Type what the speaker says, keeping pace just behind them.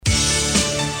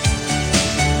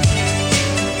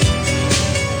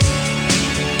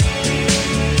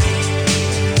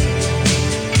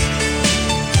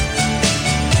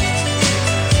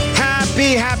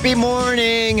Happy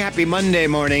morning. Happy Monday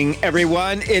morning,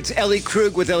 everyone. It's Ellie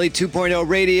Krug with Ellie 2.0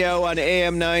 Radio on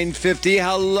AM 950.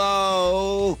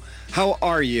 Hello. How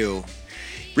are you?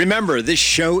 Remember, this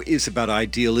show is about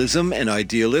idealism and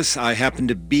idealists. I happen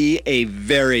to be a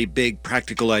very big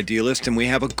practical idealist, and we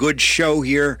have a good show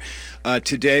here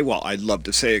today. Well, I'd love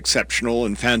to say exceptional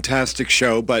and fantastic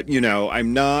show, but, you know,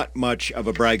 I'm not much of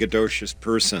a braggadocious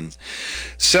person.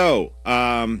 So,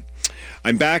 I'm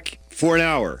back for an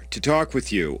hour to talk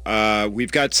with you.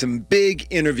 We've got some big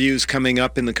interviews coming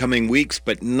up in the coming weeks,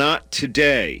 but not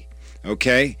today,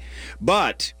 okay?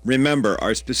 But remember,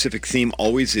 our specific theme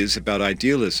always is about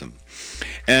idealism.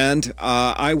 And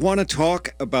I want to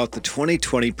talk about the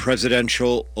 2020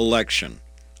 presidential election.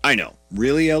 I know.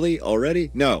 Really, Ellie? Already?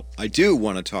 No, I do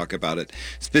want to talk about it.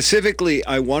 Specifically,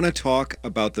 I want to talk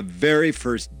about the very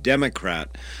first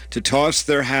Democrat to toss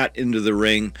their hat into the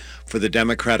ring for the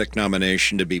Democratic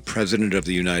nomination to be President of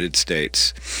the United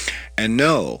States. And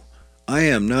no, I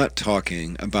am not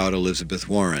talking about Elizabeth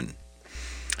Warren.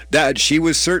 That she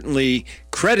was certainly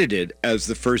credited as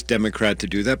the first Democrat to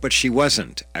do that, but she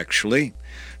wasn't, actually.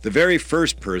 The very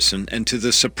first person, and to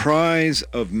the surprise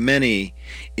of many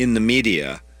in the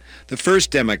media, the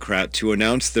first Democrat to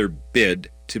announce their bid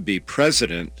to be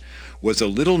president was a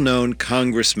little-known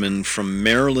congressman from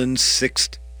Maryland's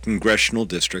 6th Congressional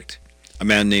District, a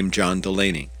man named John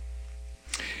Delaney.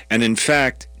 And in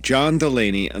fact, John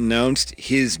Delaney announced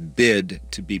his bid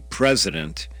to be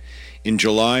president in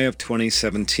July of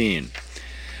 2017.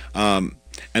 And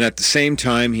at the same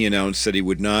time, he announced that he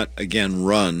would not again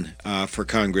run for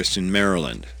Congress in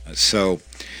Maryland. So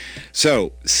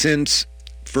since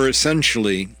for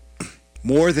essentially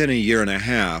more than a year and a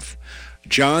half,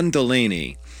 John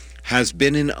Delaney has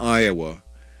been in Iowa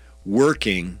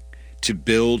working to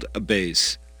build a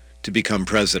base to become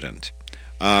president.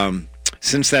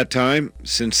 Since that time,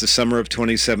 since the summer of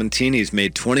 2017, he's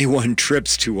made 21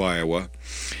 trips to Iowa.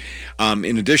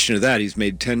 In addition to that, he's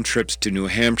made 10 trips to New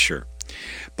Hampshire.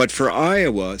 But for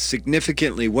Iowa,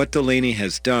 significantly, what Delaney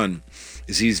has done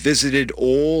is he's visited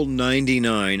all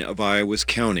 99 of Iowa's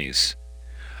counties.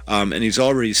 And he's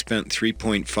already spent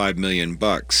 $3.5 million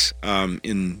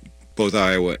in both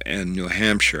Iowa and New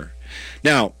Hampshire.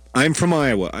 Now, I'm from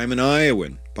Iowa. I'm an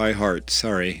Iowan by heart.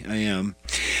 Sorry, I am.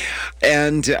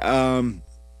 And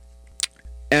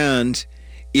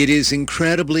it is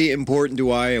incredibly important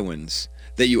to Iowans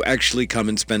that you actually come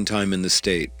and spend time in the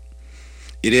state.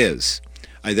 It is.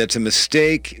 That's a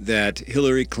mistake that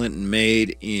Hillary Clinton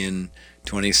made in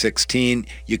 2016.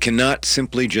 You cannot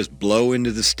simply just blow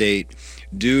into the state,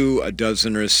 do a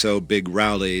dozen or so big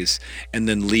rallies, and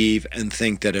then leave and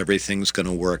think that everything's going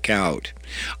to work out.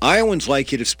 Iowans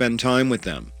like you to spend time with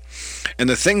them. And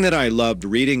the thing that I loved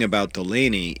reading about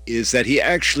Delaney is that he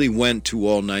actually went to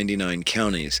all 99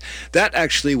 counties. That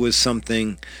actually was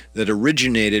something that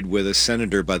originated with a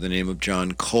senator by the name of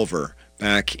John Culver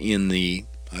back in the,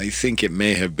 I think it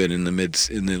may have been in the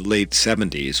late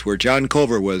 70s, where John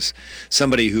Culver was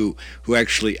somebody who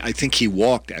actually, I think he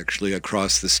walked actually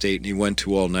across the state and he went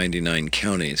to all 99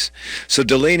 counties. So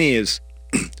Delaney is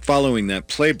following that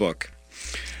playbook.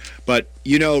 But,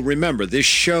 you know, remember, this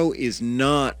show is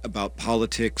not about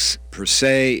politics per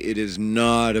se. It is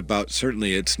not about,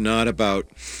 certainly it's not about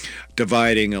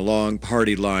dividing along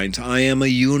party lines. I am a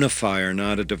unifier,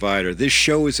 not a divider. This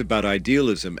show is about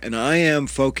idealism, and I am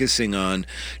focusing on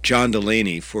John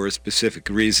Delaney for a specific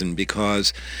reason,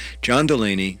 because John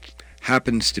Delaney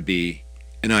happens to be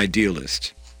an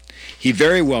idealist. He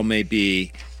very well may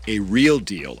be a real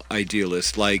deal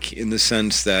idealist, like in the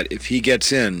sense that if he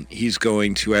gets in, he's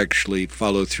going to actually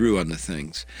follow through on the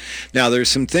things. Now, there's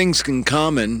some things in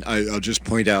common, I'll just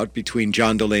point out, between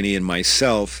John Delaney and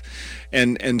myself,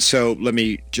 and so let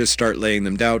me just start laying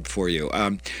them down for you.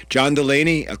 John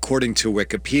Delaney, according to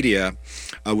Wikipedia,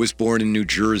 was born in New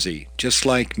Jersey, just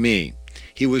like me.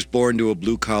 He was born to a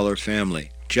blue-collar family,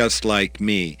 just like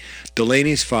me.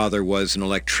 Delaney's father was an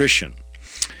electrician.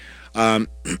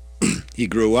 He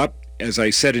grew up, as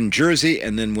I said, in Jersey,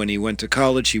 and then when he went to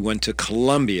college, he went to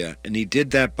Columbia, and he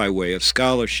did that by way of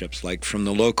scholarships, like from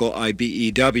the local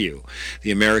IBEW,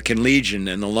 the American Legion,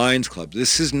 and the Lions Club.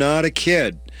 This is not a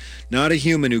kid, not a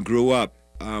human who grew up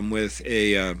with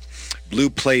a blue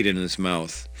plate in his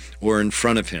mouth or in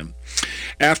front of him.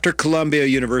 After Columbia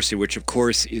University, which of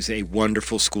course is a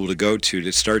wonderful school to go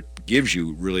to start, gives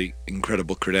you really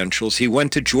incredible credentials, he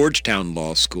went to Georgetown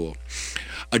Law School,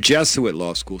 a Jesuit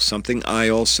law school, something I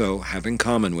also have in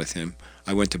common with him.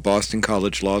 I went to Boston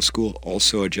College Law School,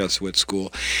 also a Jesuit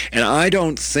school. And I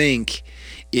don't think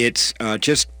it's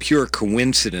just pure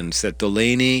coincidence that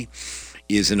Delaney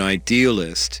is an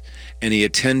idealist and he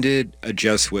attended a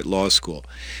Jesuit law school.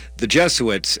 The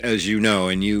Jesuits, as you know,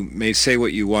 and you may say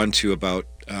what you want to about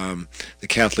the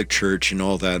Catholic Church and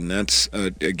all that, and that's,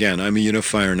 again, I'm a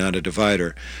unifier, not a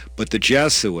divider, but the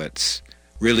Jesuits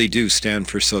really do stand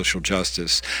for social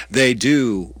justice. They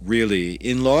do really,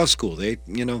 in law school, they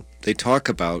talk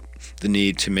about the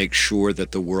need to make sure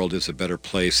that the world is a better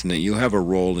place and that you have a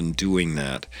role in doing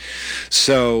that.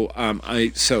 So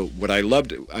I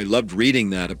loved reading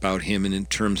that about him and in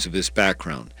terms of his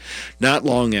background. Not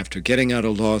long after getting out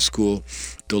of law school,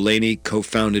 Delaney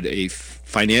co-founded a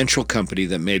financial company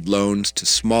that made loans to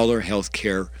smaller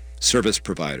healthcare service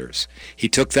providers. He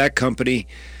took that company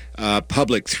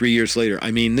public 3 years later.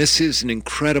 I mean, this is an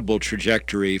incredible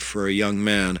trajectory for a young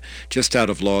man just out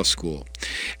of law school.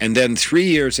 And then 3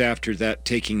 years after that,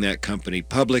 taking that company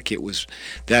public, it was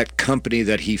that company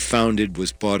that he founded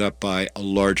was bought up by a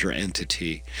larger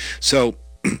entity. So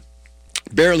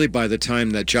barely by the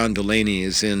time that John Delaney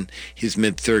is in his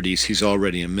mid-30s, he's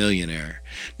already a millionaire.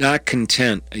 Not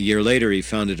content, a year later he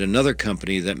founded another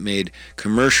company that made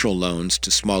commercial loans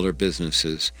to smaller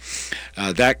businesses.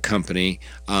 That company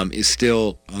is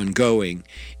still ongoing.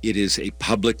 It is a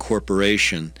public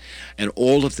corporation, and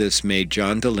all of this made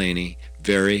John Delaney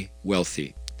very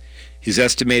wealthy. His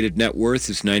estimated net worth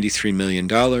is $93 million.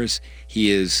 He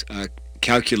is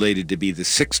calculated to be the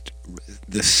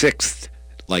sixth,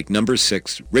 like number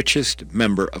 6, richest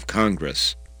member of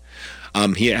Congress.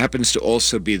 He happens to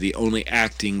also be the only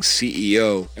acting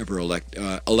CEO ever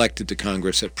elected to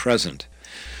Congress at present.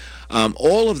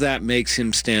 All of that makes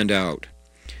him stand out.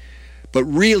 But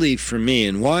really, for me,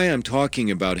 and why I'm talking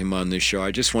about him on this show,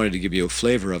 I just wanted to give you a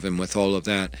flavor of him with all of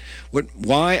that.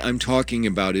 Why I'm talking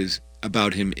about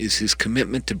him is his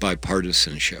commitment to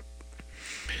bipartisanship.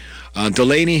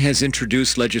 Delaney has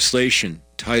introduced legislation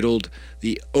titled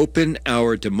the Open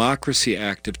Our Democracy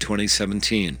Act of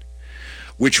 2017,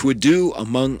 which would do,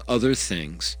 among other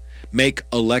things, make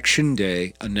Election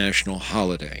Day a national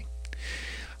holiday.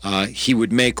 He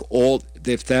would make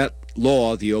if that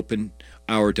law, the Open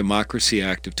Our Democracy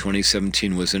Act of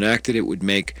 2017, was enacted, it would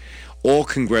make all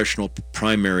congressional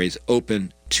primaries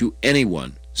open to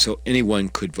anyone, so anyone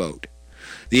could vote.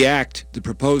 The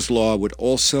proposed law, would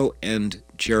also end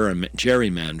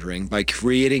gerrymandering by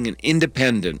creating an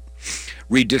independent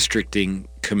redistricting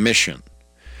commission.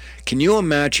 Can you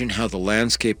imagine how the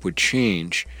landscape would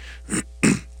change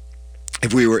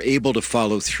if we were able to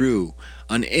follow through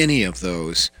on any of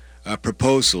those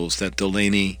proposals that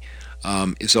Delaney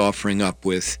is offering up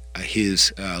with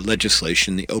his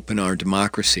legislation, the Open Our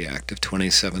Democracy Act of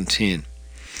 2017?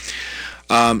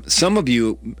 Some of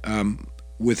you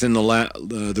within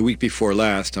the week before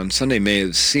last, on Sunday, may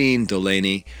have seen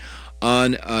Delaney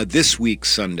on this week's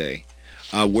Sunday,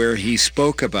 where he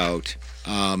spoke about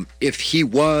if he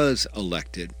was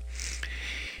elected,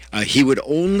 he would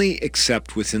only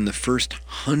accept within the first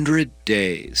 100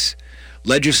 days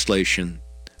legislation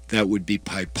that would be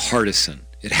bipartisan.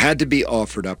 It had to be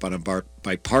offered up on a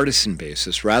bipartisan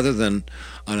basis rather than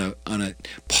on a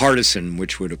partisan,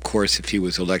 which would, of course, if he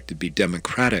was elected, be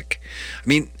Democratic. I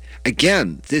mean,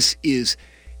 again, this is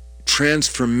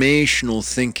transformational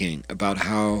thinking about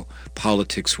how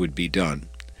politics would be done.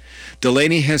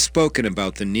 Delaney has spoken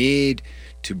about the need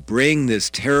to bring this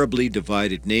terribly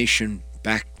divided nation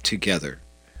back together.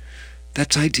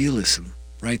 That's idealism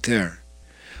right there.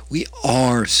 We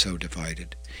are so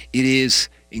divided. It is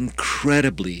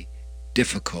incredibly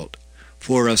difficult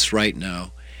for us right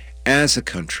now as a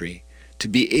country to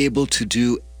be able to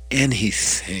do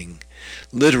anything,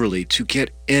 literally to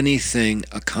get anything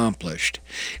accomplished.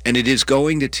 And it is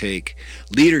going to take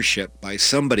leadership by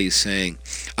somebody saying,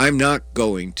 I'm not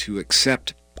going to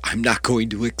accept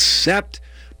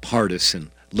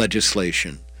partisan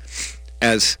legislation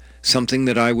as something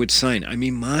that I would sign. I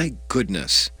mean, my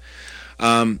goodness.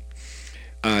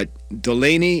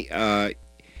 Delaney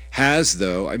has,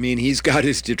 though, I mean, he's got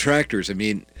his detractors. I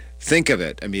mean, think of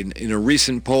it. I mean, in a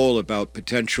recent poll about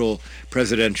potential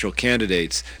presidential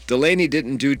candidates, Delaney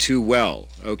didn't do too well,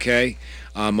 okay?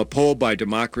 A poll by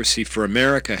Democracy for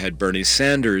America had Bernie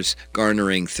Sanders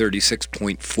garnering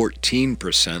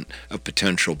 36.14% of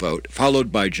potential vote, followed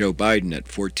by Joe Biden at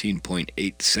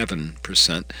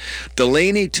 14.87%.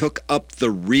 Delaney took up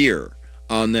the rear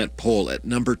on that poll at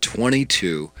number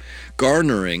 22,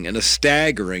 garnering a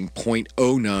staggering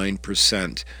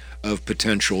 0.09% of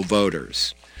potential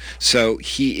voters. So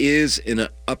he is in an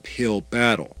uphill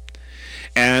battle.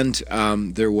 And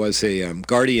there was a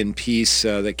Guardian piece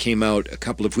that came out a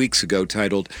couple of weeks ago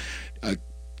titled,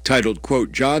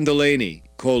 quote, John Delaney,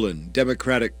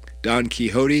 Democratic Don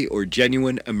Quixote or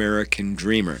genuine American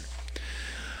dreamer.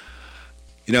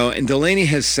 And Delaney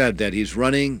has said that he's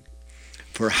running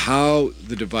for how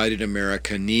the divided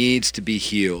America needs to be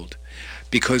healed,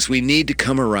 because we need to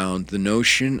come around the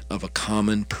notion of a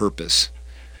common purpose.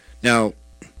 Now,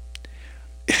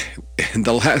 in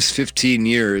the last 15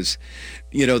 years,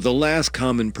 the last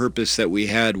common purpose that we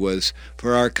had was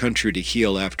for our country to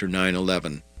heal after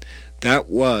 9/11. That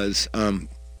was,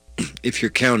 if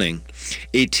you're counting,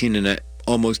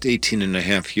 almost 18 and a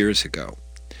half years ago.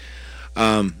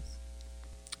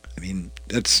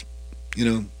 That's,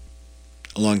 a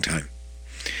long time.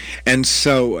 And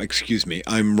so, excuse me,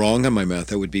 I'm wrong on my math.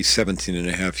 That would be 17 and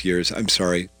a half years. I'm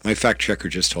sorry. My fact checker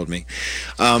just told me.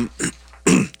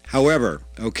 However,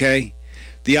 okay,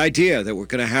 the idea that we're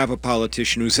going to have a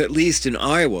politician who's at least in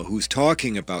Iowa who's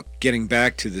talking about getting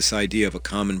back to this idea of a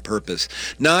common purpose,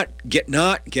 not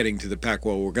getting to the fact,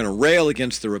 well, we're going to rail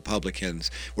against the Republicans,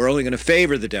 we're only going to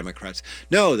favor the Democrats.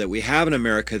 No, that we have in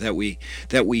America that we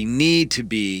need to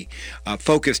be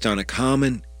focused on a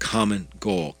common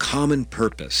goal, common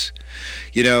purpose.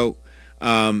 Delaney,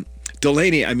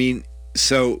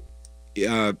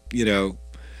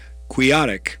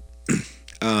 quixotic,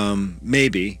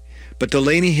 maybe. But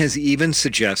Delaney has even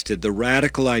suggested the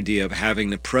radical idea of having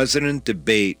the president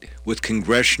debate with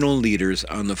congressional leaders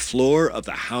on the floor of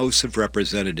the House of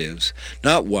Representatives,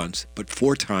 not once, but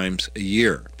 4 times a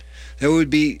year. That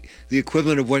would be the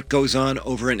equivalent of what goes on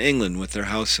over in England with their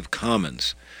House of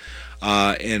Commons,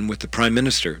 and with the Prime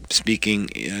Minister speaking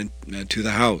to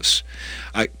the House.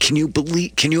 Can you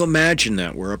imagine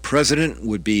that, where a president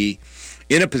would be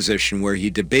in a position where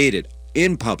he debated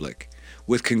in public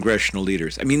with congressional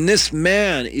leaders? This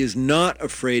man is not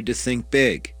afraid to think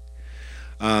big.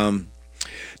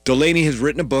 Delaney has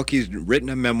written a book. He's written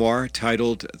a memoir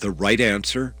titled The Right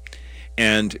Answer,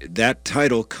 and that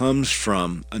title comes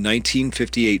from a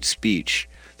 1958 speech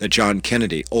that John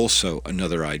Kennedy, also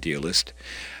another idealist,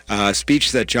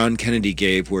 speech that John Kennedy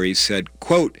gave, where he said,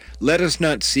 quote, "Let us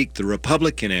not seek the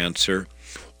Republican answer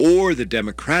or the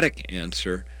Democratic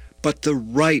answer, but the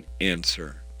right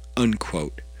answer,"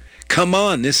 unquote. Come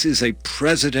on, this is a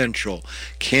presidential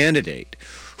candidate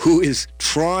who is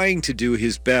trying to do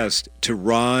his best to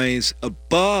rise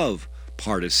above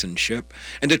partisanship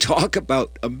and to talk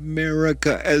about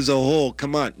America as a whole.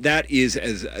 Come on, that is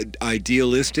as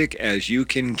idealistic as you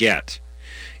can get.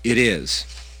 It is.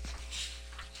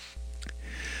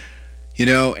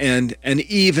 And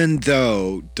even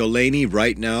though Delaney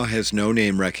right now has no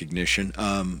name recognition,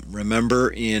 remember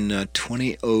in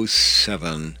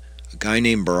 2007, a guy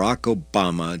named Barack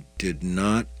Obama did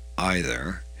not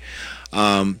either.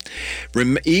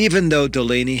 Even though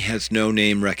Delaney has no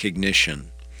name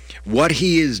recognition, what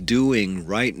he is doing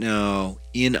right now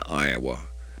in Iowa,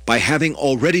 by having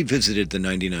already visited the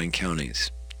 99 counties,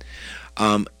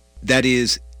 that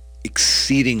is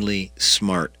exceedingly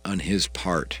smart on his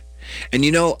part. And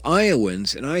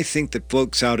Iowans, and I think that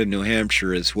folks out in New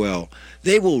Hampshire as well,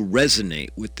 they will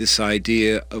resonate with this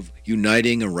idea of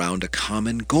uniting around a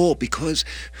common goal, because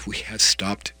we have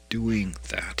stopped doing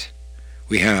that.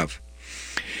 We have.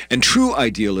 And true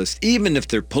idealists, even if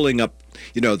they're pulling up,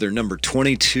 they're number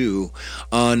 22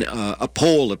 on a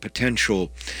poll of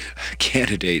potential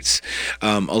candidates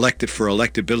elected for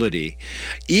electability,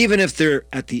 even if they're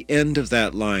at the end of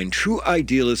that line, true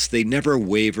idealists, they never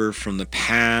waver from the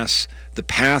path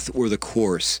or the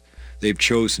course they've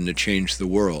chosen to change the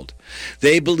world.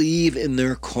 They believe in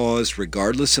their cause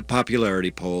regardless of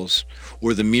popularity polls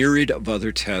or the myriad of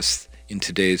other tests in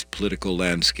today's political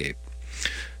landscape.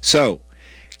 So,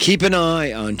 keep an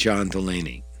eye on John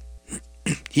Delaney.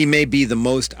 He may be the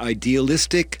most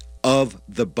idealistic of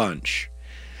the bunch.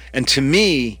 And to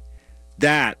me,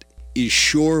 that is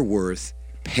sure worth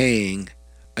paying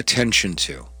attention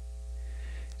to.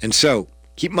 And so,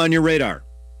 keep him on your radar.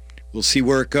 We'll see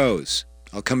where it goes.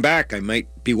 I'll come back. I might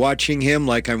be watching him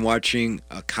like I'm watching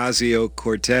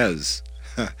Ocasio-Cortez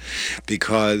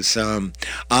because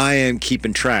I am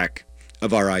keeping track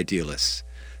of our idealists.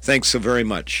 Thanks so very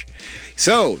much.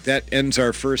 So that ends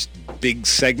our first big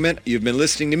segment. You've been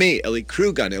listening to me, Ellie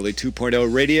Krug, on Ellie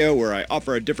 2.0 Radio, where I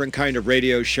offer a different kind of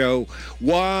radio show,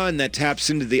 one that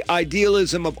taps into the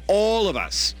idealism of all of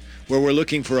us, where we're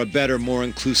looking for a better, more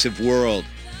inclusive world.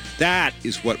 That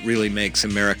is what really makes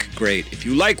America great. If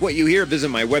you like what you hear, visit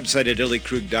my website at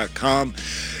elliekrug.com.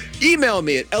 Email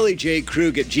me at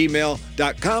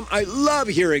elliejkrug@gmail.com. I love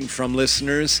hearing from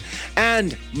listeners.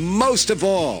 And most of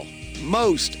all,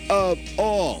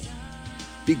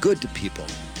 be good to people.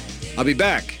 I'll be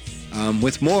back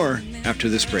with more after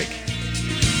this break.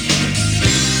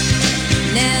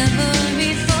 Never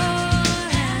before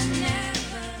and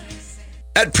never since.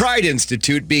 At Pride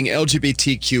Institute, being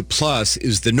LGBTQ plus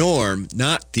is the norm,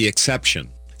 not the exception.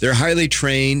 Their highly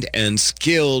trained and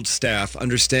skilled staff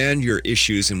understand your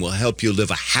issues and will help you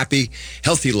live a happy,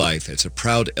 healthy life as a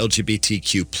proud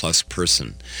LGBTQ plus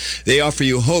person. They offer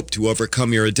you hope to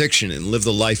overcome your addiction and live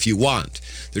the life you want.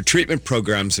 Their treatment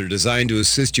programs are designed to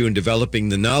assist you in developing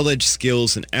the knowledge,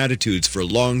 skills, and attitudes for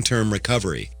long-term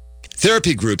recovery.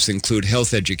 Therapy groups include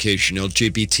health education,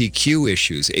 LGBTQ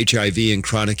issues, HIV and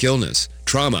chronic illness,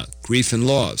 trauma, grief and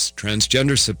loss,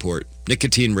 transgender support,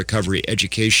 nicotine recovery,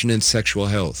 education, and sexual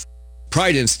health.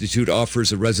 Pride Institute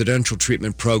offers a residential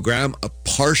treatment program, a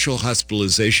partial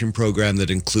hospitalization program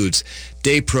that includes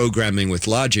day programming with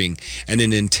lodging, and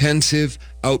an intensive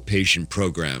outpatient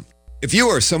program. If you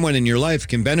or someone in your life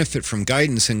can benefit from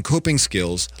guidance and coping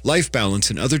skills, life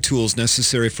balance, and other tools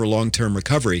necessary for long-term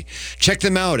recovery, check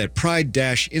them out at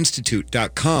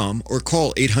pride-institute.com or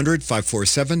call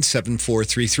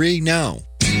 800-547-7433 now.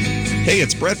 Hey,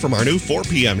 it's Brett from our new 4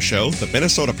 p.m. show, the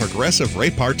Minnesota Progressive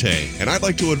Repartee, and I'd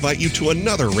like to invite you to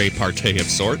another repartee of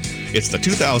sort. It's the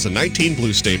 2019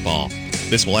 Blue State Ball.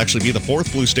 This will actually be the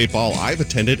 4th Blue State Ball I've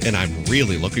attended, and I'm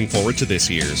really looking forward to this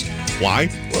year's. Why?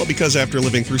 Well, because after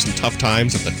living through some tough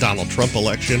times of the Donald Trump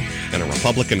election and a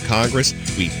Republican Congress,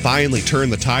 we finally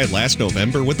turned the tide last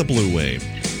November with the Blue Wave.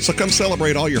 So come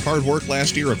celebrate all your hard work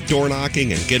last year of door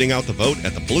knocking and getting out the vote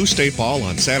at the Blue State Ball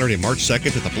on Saturday, March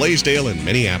 2nd at the Blaisdell in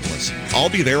Minneapolis. I'll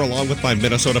be there along with my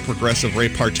Minnesota Progressive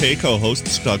Repartee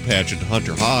co-hosts Doug Padgett and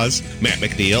Hunter Haas. Matt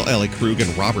McNeil, Ellie Krug,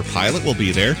 and Robert Pilot will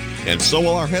be there, and so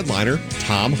will our headliner,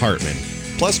 Tom Hartman.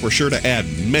 Plus, we're sure to add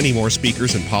many more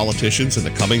speakers and politicians in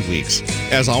the coming weeks.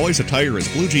 As always, attire is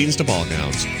blue jeans to ball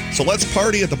gowns. So let's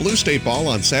party at the Blue State Ball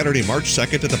on Saturday, March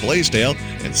 2nd at the Blaisdell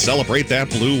and celebrate that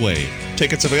blue wave.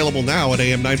 Tickets available now at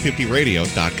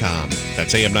am950radio.com.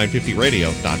 That's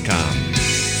am950radio.com.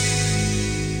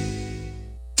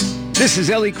 This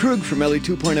is Ellie Krug from Ellie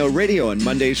 2.0 Radio on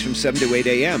Mondays from 7 to 8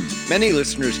 a.m. Many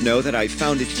listeners know that I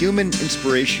founded Human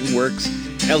Inspiration Works,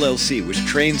 LLC, which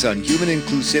trains on human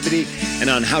inclusivity and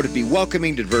on how to be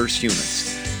welcoming to diverse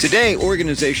humans. Today,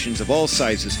 organizations of all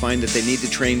sizes find that they need to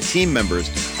train team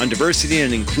members on diversity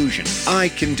and inclusion. I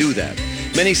can do that.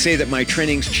 Many say that my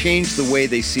trainings change the way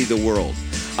they see the world.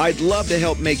 I'd love to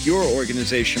help make your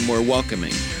organization more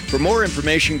welcoming. For more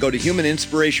information, go to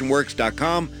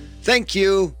humaninspirationworks.com. Thank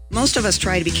you. Most of us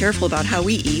try to be careful about how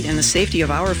we eat and the safety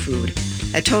of our food.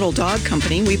 At Total Dog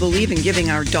Company, we believe in giving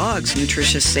our dogs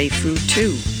nutritious, safe food,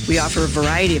 too. We offer a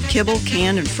variety of kibble,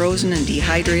 canned and frozen and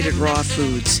dehydrated raw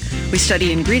foods. We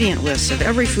study ingredient lists of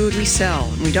every food we sell,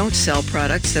 and we don't sell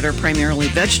products that are primarily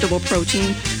vegetable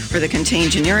protein or that contain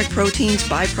generic proteins,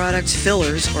 byproducts,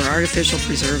 fillers, or artificial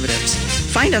preservatives.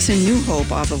 Find us in New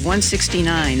Hope off of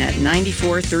 169 at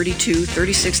 9432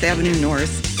 36th Avenue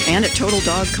North and at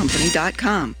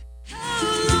TotalDogCompany.com.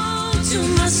 How long till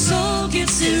my soul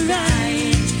gets it right?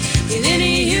 Will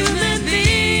any human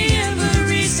being ever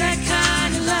reach that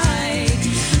kind of light?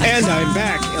 And I'm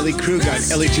back, Ellie Krug on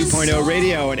Ellie 2.0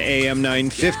 Radio at AM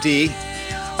 950.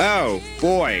 Oh,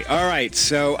 boy. All right,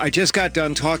 so I just got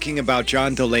done talking about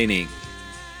John Delaney.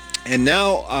 And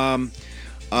now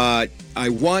I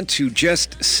want to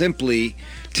just simply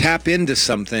tap into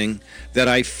something that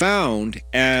I found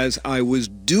as I was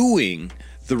doing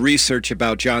the research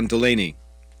about John Delaney,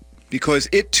 because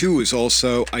it too is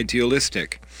also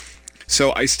idealistic.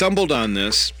 So I stumbled on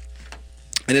this,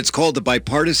 and it's called the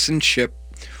Bipartisanship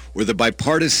or the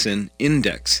Bipartisan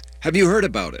Index. Have you heard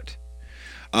about it?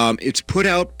 It's put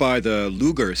out by the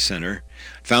Lugar Center,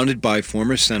 founded by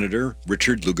former Senator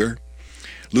Richard Lugar,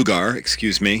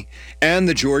 and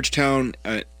the Georgetown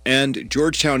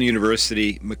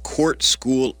University McCourt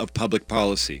School of Public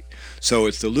Policy. So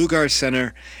it's the Lugar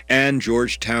Center and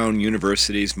Georgetown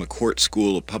University's McCourt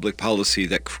School of Public Policy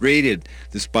that created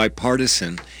this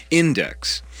bipartisan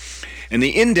index. And the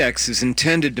index is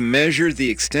intended to measure the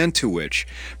extent to which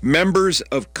members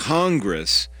of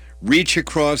Congress reach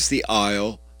across the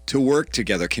aisle to work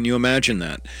together. Can you imagine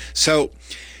that? So,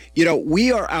 you know,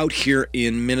 we are out here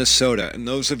in Minnesota, and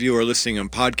those of you who are listening on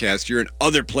podcasts, you're in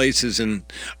other places in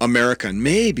America and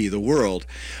maybe the world.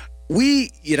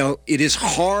 It is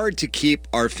hard to keep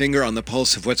our finger on the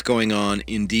pulse of what's going on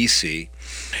in D.C.,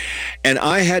 and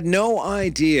I had no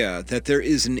idea that there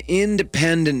is an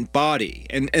independent body,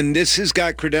 and this has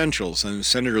got credentials. And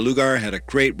Senator Lugar had a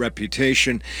great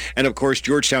reputation, and of course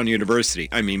Georgetown University.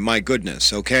 I mean, my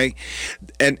goodness, okay?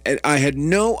 And I had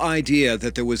no idea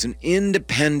that there was an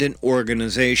independent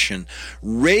organization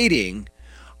rating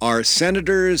our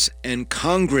senators and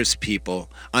Congress people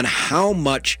on how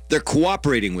much they're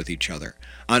cooperating with each other,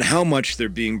 on how much they're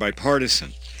being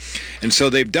bipartisan. And so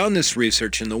they've done this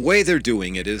research, and the way they're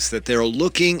doing it is that they're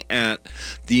looking at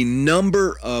the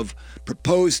number of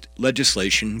proposed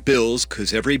legislation, bills,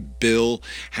 because every bill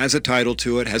has a title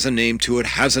to it, has a name to it,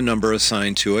 has a number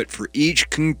assigned to it for each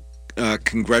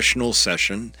congressional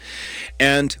session.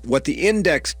 And what the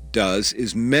index does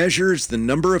is measures the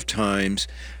number of times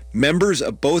members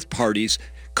of both parties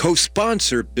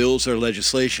co-sponsor bills or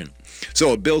legislation.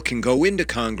 So a bill can go into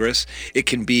Congress. It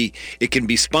can be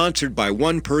sponsored by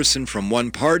one person from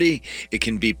one party. It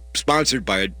can be sponsored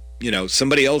by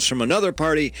somebody else from another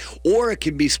party, or it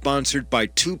can be sponsored by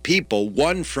two people,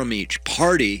 one from each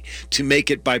party, to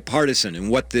make it bipartisan. And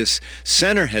what this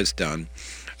center has done,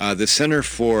 the Center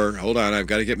for, hold on, I've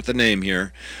got to get the name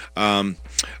here,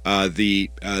 the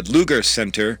Lugar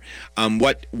Center,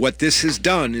 what this has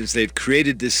done is they've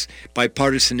created this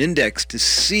bipartisan index to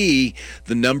see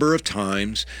the number of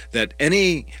times that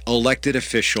any elected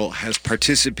official has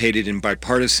participated in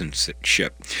bipartisanship.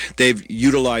 They've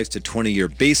utilized a 20-year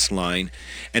baseline,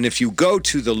 and if you go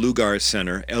to the Lugar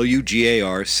Center,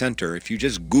 Lugar Center, if you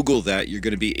just Google that, you're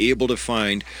going to be able to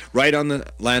find right on the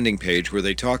landing page where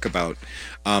they talk about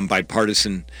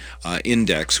bipartisan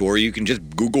index, or you can just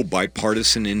Google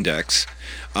bipartisan index,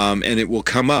 and it will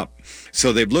come up.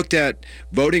 So they've looked at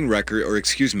bill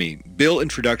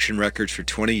introduction records for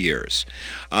 20 years.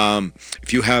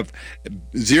 If you have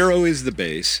 0 is the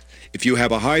base. If you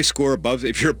have a high score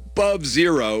if you're above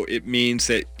 0, it means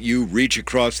that you reach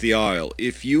across the aisle.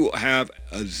 If you have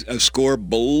a score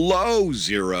below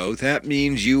 0, that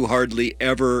means you hardly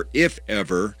ever, if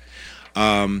ever,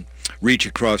 reach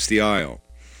across the aisle.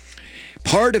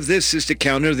 Part of this is to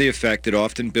counter the effect that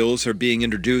often bills are being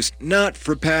introduced not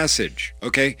for passage,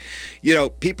 okay?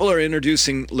 People are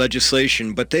introducing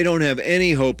legislation, but they don't have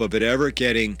any hope of it ever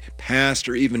getting passed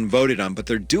or even voted on, but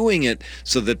they're doing it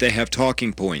so that they have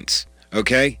talking points,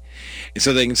 okay? And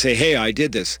so they can say, hey, I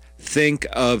did this. Think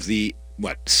of the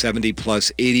 70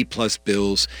 plus, 80 plus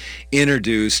bills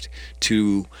introduced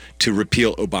to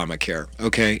repeal Obamacare.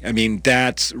 Okay, I mean,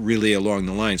 that's really along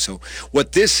the line. So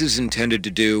what this is intended to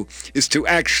do is to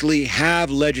actually have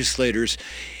legislators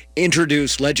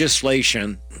introduce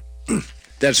legislation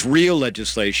that's real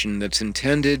legislation that's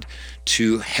intended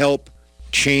to help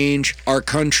change our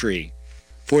country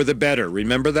for the better.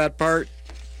 Remember that part?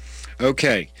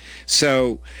 Okay,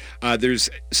 so as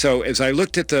I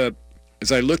looked at the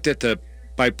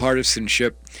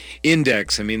bipartisanship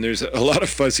index, I mean, there's a lot of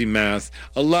fuzzy math,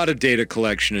 a lot of data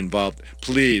collection involved.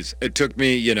 Please, it took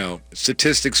me,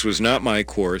 statistics was not my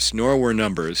course, nor were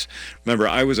numbers. Remember,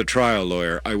 I was a trial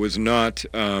lawyer. I was not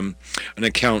an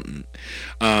accountant.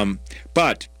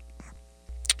 But,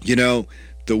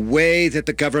 the way that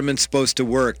the government's supposed to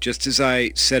work, just as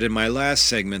I said in my last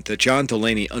segment that John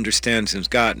Delaney understands and has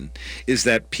gotten, is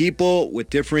that people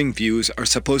with differing views are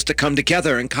supposed to come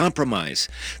together and compromise.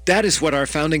 That is what our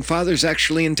founding fathers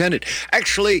actually intended.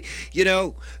 Actually,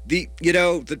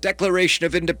 the Declaration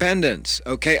of Independence,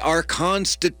 okay, our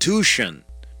Constitution,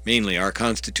 mainly our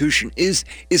Constitution, is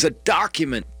a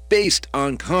document based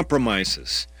on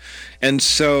compromises. And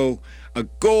so a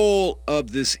goal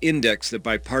of this index, the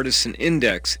bipartisan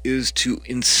index, is to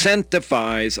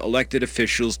incentivize elected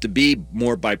officials to be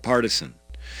more bipartisan.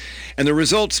 And the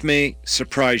results may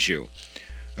surprise you,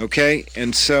 okay?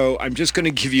 And so I'm just going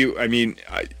to give you,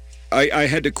 I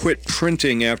had to quit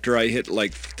printing after I hit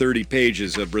like 30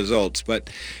 pages of results, but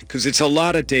because it's a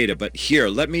lot of data. But here,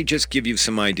 let me just give you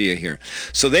some idea here.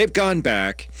 So they've gone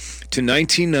back to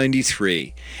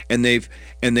 1993, and they've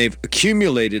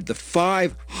accumulated the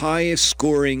 5 highest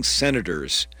scoring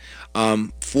senators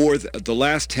for the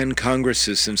last 10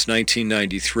 Congresses since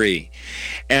 1993,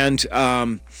 and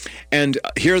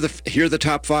here are the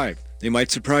top 5. They might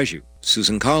surprise you.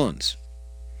 Susan Collins.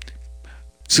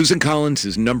 Susan Collins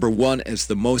is number 1 as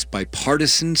the most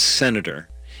bipartisan senator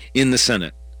in the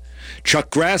Senate. Chuck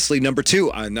Grassley, number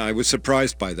 2. I was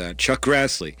surprised by that. Chuck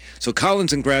Grassley. So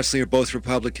Collins and Grassley are both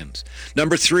Republicans.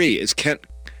 Number 3 is Kent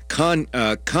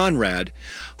Conrad,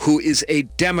 who is a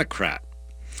Democrat.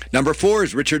 Number 4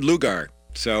 is Richard Lugar.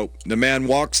 So the man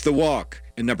walks the walk.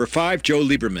 And number 5, Joe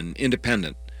Lieberman,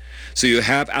 independent. So you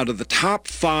have, out of the top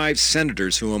 5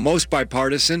 senators who are most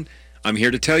bipartisan, I'm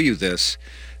here to tell you this,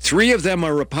 3 of them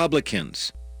are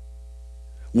Republicans.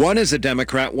 1 is a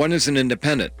Democrat, 1 is an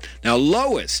independent. Now,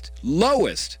 lowest,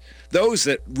 those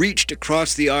that reached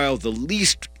across the aisle the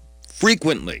least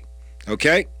frequently,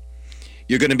 okay?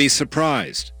 You're going to be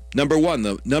surprised. Number 1,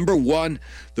 the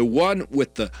one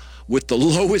with the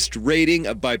lowest rating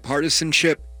of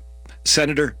bipartisanship,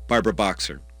 Senator Barbara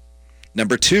Boxer.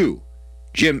 Number 2,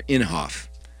 Jim Inhofe.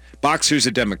 Boxer's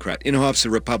a Democrat. Inhofe's a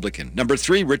Republican. Number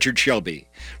 3, Richard Shelby,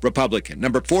 Republican.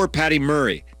 Number 4, Patty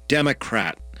Murray,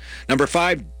 Democrat. Number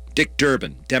 5, Dick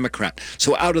Durbin, Democrat.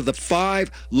 So out of the 5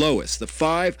 lowest, the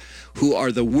 5 who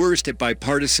are the worst at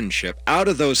bipartisanship, out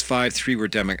of those 5, 3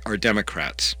 are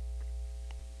Democrats.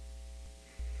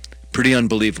 Pretty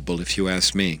unbelievable, if you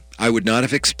ask me. I would not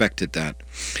have expected that.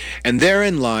 And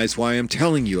therein lies why I'm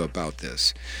telling you about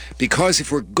this. Because if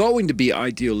we're going to be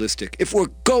idealistic, if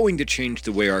we're going to change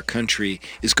the way our country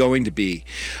is going to be,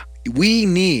 we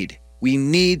need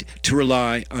to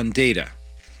rely on data.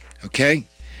 Okay?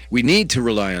 We need to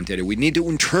rely on data. We need to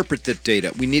interpret the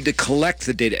data. We need to collect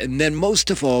the data. And then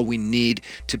most of all, we need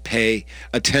to pay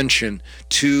attention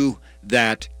to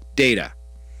that data.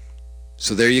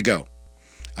 So there you go.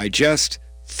 I just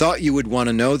thought you would want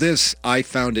to know this. I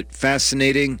found it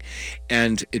fascinating,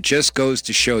 and it just goes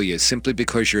to show you, simply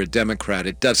because you're a Democrat,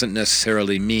 it doesn't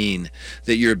necessarily mean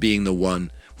that you're being the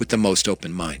one with the most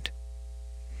open mind.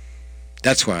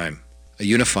 That's why I'm a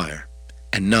unifier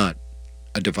and not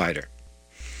a divider.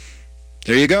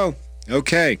 There you go.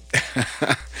 Okay.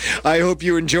 I hope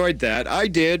you enjoyed that. I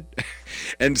did.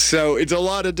 And so it's a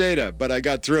lot of data, but I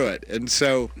got through it. And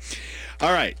so,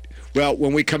 all right. Well,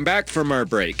 when we come back from our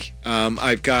break,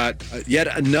 I've got yet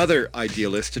another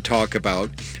idealist to talk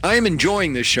about. I am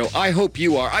enjoying this show. I hope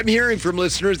you are. I'm hearing from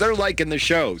listeners. They're liking the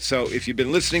show. So if you've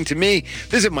been listening to me,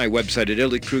 visit my website at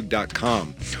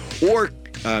elliekrug.com or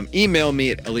email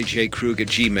me at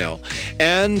elliejkrug@gmail.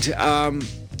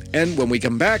 And when we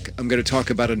come back, I'm going to talk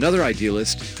about another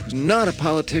idealist who's not a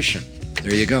politician.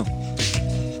 There you go.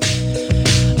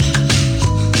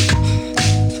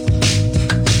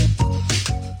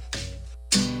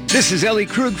 This is Ellie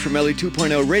Krug from Ellie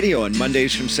 2.0 Radio on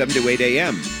Mondays from 7 to 8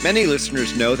 a.m. Many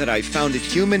listeners know that I founded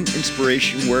Human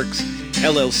Inspiration Works,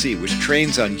 LLC, which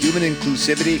trains on human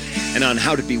inclusivity and on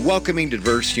how to be welcoming to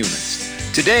diverse humans.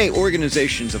 Today,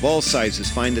 organizations of all sizes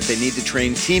find that they need to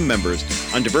train team members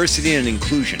on diversity and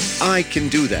inclusion. I can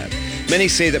do that. Many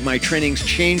say that my trainings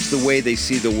change the way they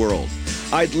see the world.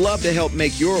 I'd love to help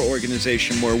make your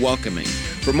organization more welcoming.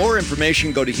 For more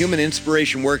information, go to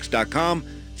humaninspirationworks.com.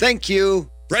 Thank you.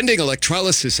 Brending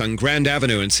Electrolysis on Grand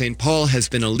Avenue in St. Paul has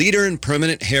been a leader in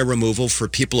permanent hair removal for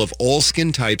people of all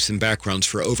skin types and backgrounds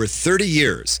for over 30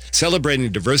 years,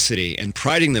 celebrating diversity and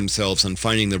priding themselves on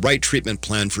finding the right treatment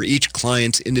plan for each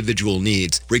client's individual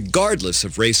needs, regardless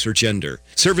of race or gender.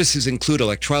 Services include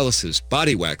electrolysis,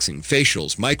 body waxing,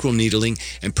 facials, microneedling,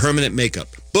 and permanent makeup.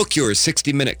 Book your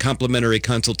 60-minute complimentary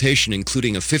consultation,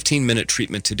 including a 15-minute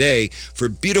treatment today for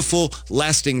beautiful,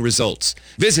 lasting results.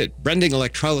 Visit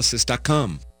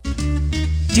brendingelectrolysis.com.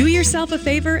 Do yourself a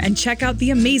favor and check out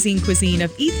the amazing cuisine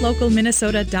of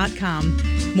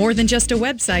eatlocalminnesota.com. More than just a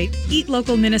website,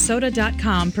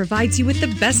 eatlocalminnesota.com provides you with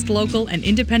the best local and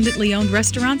independently owned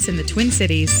restaurants in the Twin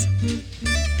Cities.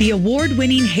 The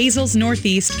award-winning Hazel's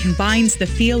Northeast combines the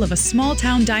feel of a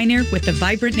small-town diner with the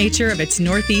vibrant nature of its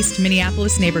Northeast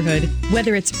Minneapolis neighborhood.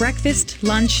 Whether it's breakfast,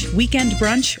 lunch, weekend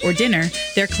brunch, or dinner,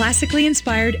 their classically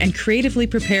inspired and creatively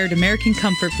prepared American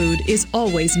comfort food is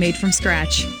always made from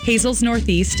scratch. Hazel's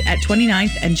Northeast at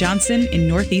 29th and Johnson in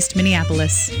Northeast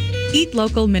Minneapolis.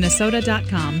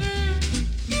 EatLocalMinnesota.com.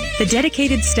 The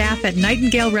dedicated staff at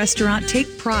Nightingale Restaurant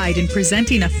take pride in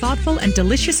presenting a thoughtful and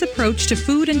delicious approach to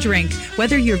food and drink,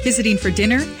 whether you're visiting for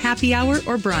dinner, happy hour,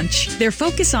 or brunch. Their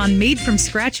focus on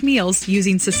made-from-scratch meals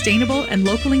using sustainable and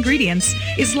local ingredients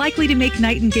is likely to make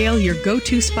Nightingale your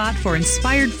go-to spot for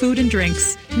inspired food and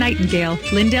drinks. Nightingale,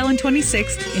 Lindell and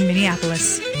 26th in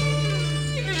Minneapolis.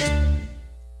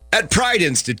 At Pride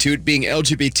Institute, being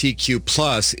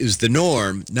LGBTQ+ is the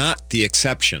norm, not the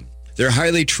exception. Their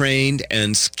highly trained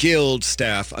and skilled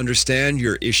staff understand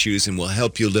your issues and will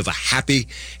help you live a happy,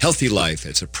 healthy life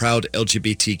as a proud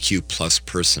LGBTQ+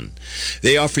 person.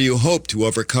 They offer you hope to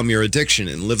overcome your addiction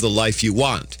and live the life you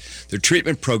want. Their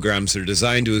treatment programs are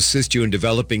designed to assist you in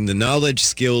developing the knowledge,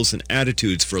 skills, and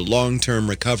attitudes for long-term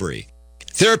recovery.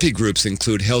 Therapy groups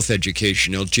include health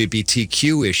education,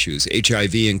 LGBTQ issues,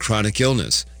 HIV and chronic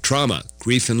illness, trauma,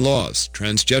 grief and loss,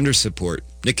 transgender support,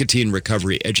 nicotine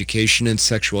recovery, education, and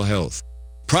sexual health.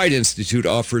 Pride Institute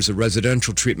offers a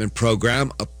residential treatment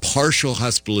program, a partial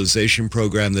hospitalization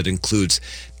program that includes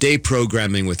day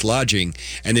programming with lodging,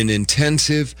 and an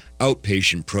intensive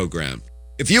outpatient program.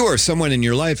 If you or someone in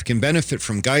your life can benefit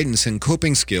from guidance and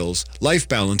coping skills, life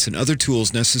balance, and other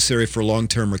tools necessary for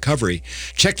long-term recovery,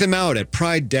 check them out at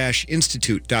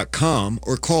pride-institute.com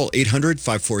or call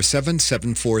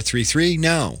 800-547-7433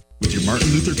 now. With your Martin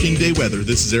Luther King Day weather,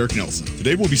 this is Eric Nelson.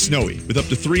 Today will be snowy, with up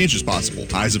to 3 inches possible,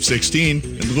 highs of 16,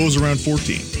 and the lows around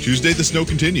 14. Tuesday, the snow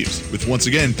continues, with once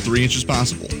again 3 inches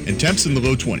possible, and temps in the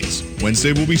low 20s.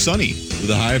 Wednesday will be sunny, with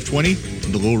a high of 20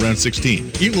 and the low around 16.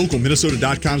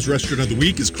 EatLocalMinnesota.com's restaurant of the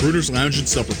week is Crooner's Lounge and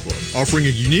Supper Club. Offering a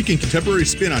unique and contemporary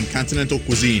spin on continental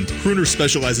cuisine, Crooner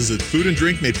specializes in food and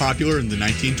drink made popular in the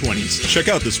 1920s. Check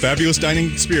out this fabulous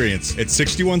dining experience at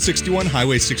 6161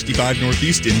 Highway 65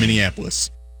 Northeast in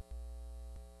Minneapolis.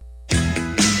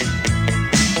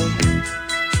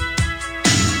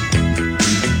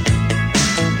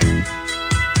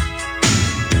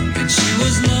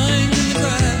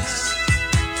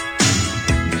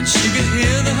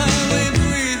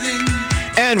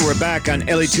 And we're back on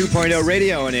Ellie 2.0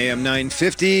 Radio on AM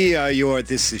 950.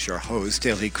 This is your host,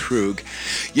 Ellie Krug.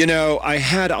 You know,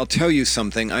 I'll tell you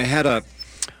something. I had a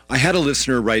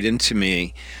listener write into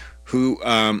me who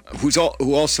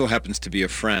also happens to be a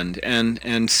friend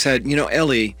and said, you know,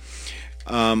 Ellie,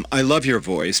 I love your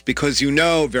voice because, you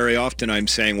know, very often I'm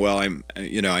saying, well, I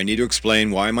need to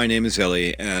explain why my name is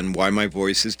Ellie and why my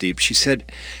voice is deep. She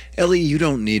said, Ellie, you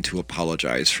don't need to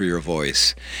apologize for your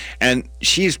voice. And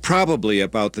she's probably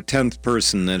about the 10th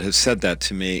person that has said that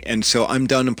to me. And so I'm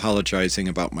done apologizing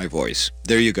about my voice.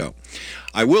 There you go.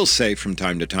 I will say from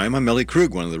time to time, I'm Ellie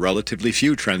Krug, one of the relatively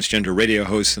few transgender radio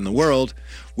hosts in the world,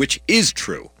 which is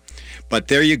true. But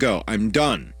there you go. I'm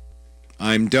done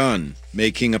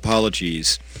making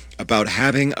apologies about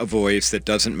having a voice that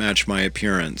doesn't match my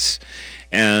appearance.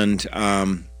 And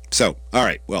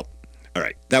all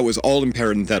right, that was all in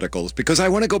parentheticals because I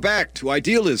want to go back to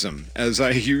idealism, as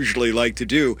I usually like to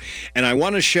do. And I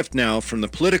want to shift now from the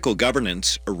political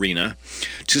governance arena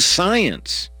to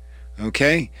science,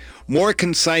 okay? More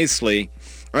concisely,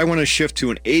 I want to shift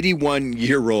to an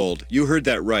 81-year-old, you heard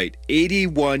that right,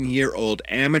 81-year-old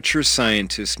amateur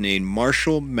scientist named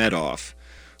Marshall Medoff,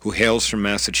 who hails from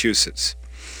Massachusetts.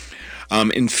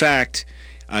 In fact,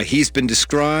 he's been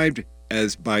described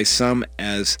by some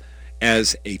as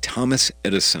a Thomas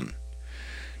Edison.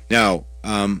 Now,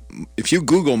 if you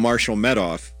Google Marshall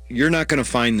Medoff, you're not going to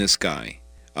find this guy.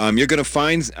 You're going to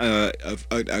find an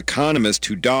economist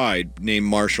who died named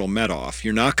Marshall Medoff.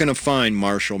 You're not going to find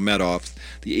Marshall Medoff,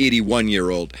 the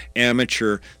 81-year-old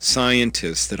amateur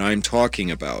scientist that I'm talking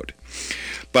about.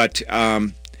 But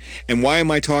and why am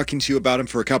I talking to you about him?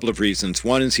 For a couple of reasons.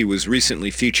 One is he was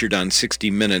recently featured on 60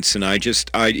 Minutes, and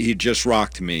he just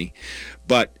rocked me.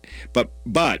 But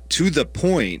to the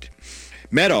point,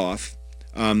 Medoff,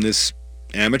 this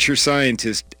amateur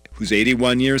scientist who's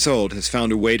 81 years old, has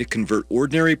found a way to convert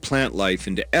ordinary plant life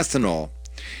into ethanol,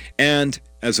 and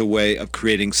as a way of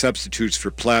creating substitutes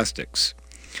for plastics.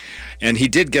 And he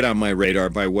did get on my radar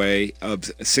by way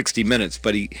of 60 Minutes,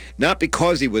 but not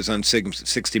because he was on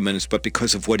 60 Minutes, but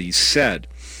because of what he said.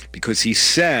 Because he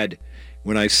said,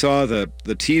 when I saw the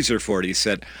teaser for it, he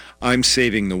said, "I'm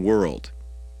saving the world."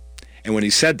 And when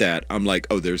he said that, I'm like,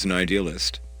 oh, there's an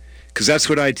idealist. Because that's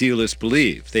what idealists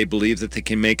believe. They believe that they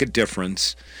can make a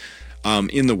difference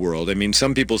in the world. I mean,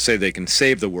 some people say they can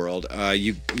save the world.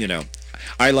 You know,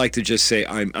 I like to just say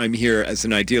I'm here as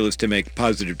an idealist to make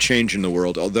positive change in the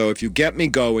world. Although if you get me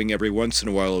going every once in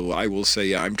a while, I will say,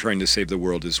 yeah, I'm trying to save the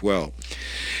world as well.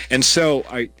 And so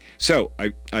I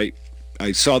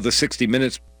saw the 60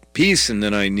 Minutes piece, and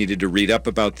then I needed to read up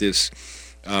about this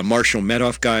Marshall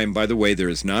Medoff guy. And by the way, there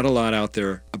is not a lot out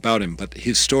there about him, but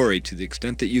his story, to the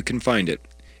extent that you can find it,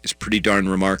 is pretty darn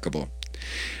remarkable.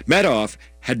 Medoff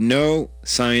had no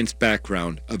science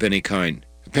background of any kind.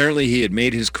 Apparently, he had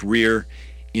made his career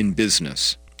in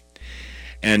business.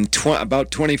 And about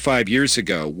 25 years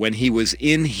ago, when he was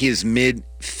in his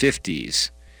mid-50s,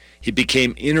 he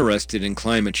became interested in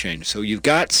climate change. So you've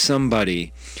got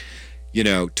somebody,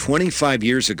 25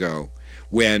 years ago,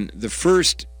 when the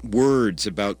first words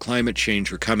about climate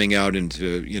change were coming out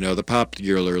into, the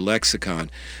popular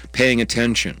lexicon, paying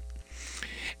attention.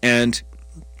 And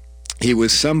he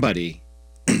was somebody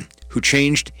who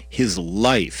changed his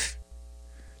life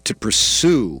to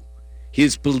pursue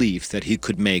his belief that he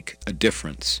could make a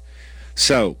difference.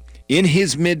 So, in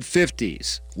his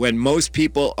mid-50s, when most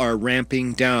people are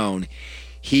ramping down,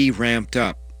 he ramped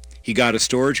up. He got a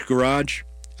storage garage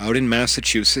out in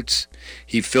Massachusetts.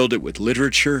 He filled it with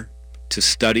literature to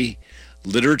study,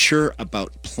 literature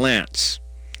about plants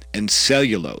and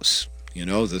cellulose,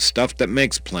 the stuff that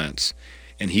makes plants.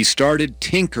 And he started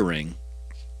tinkering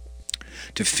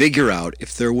to figure out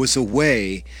if there was a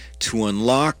way to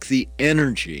unlock the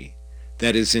energy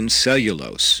that is in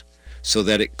cellulose so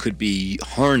that it could be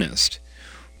harnessed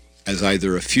as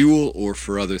either a fuel or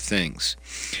for other things.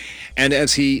 And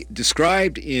as he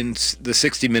described in the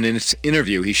 60 Minutes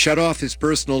interview, he shut off his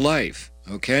personal life,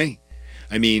 okay?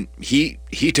 I mean, he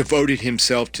devoted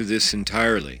himself to this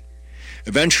entirely.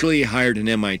 Eventually, he hired an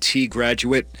MIT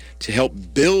graduate to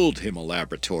help build him a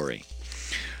laboratory.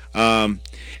 And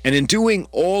in doing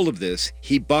all of this,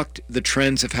 he bucked the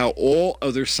trends of how all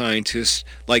other scientists,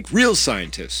 like real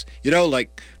scientists,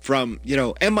 like from,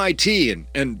 MIT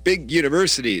and big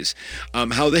universities,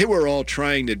 how they were all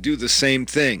trying to do the same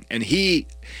thing. And he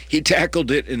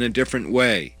tackled it in a different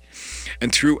way.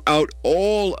 And throughout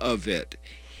all of it,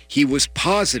 he was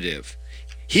positive.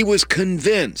 He was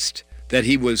convinced that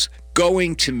he was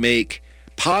going to make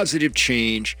positive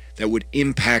change that would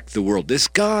impact the world. This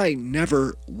guy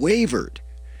never wavered.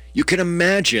 You can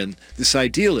imagine this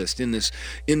idealist in this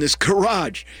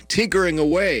garage, tinkering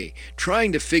away,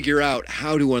 trying to figure out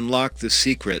how to unlock the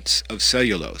secrets of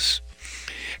cellulose.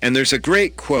 And there's a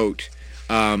great quote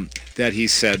that he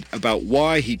said about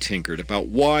why he tinkered, about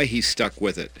why he stuck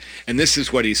with it. And this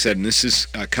is what he said, and this is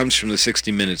comes from the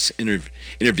 60 Minutes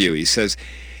interview. He says,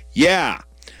 "Yeah,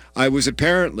 I must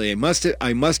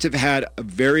have had a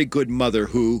very good mother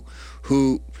who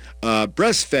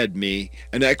breastfed me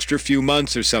an extra few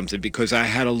months or something, because I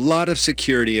had a lot of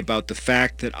security about the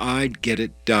fact that I'd get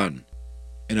it done.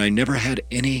 And I never had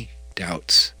any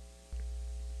doubts."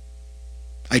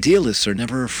 Idealists are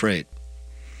never afraid.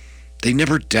 They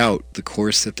never doubt the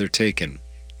course that they're taking.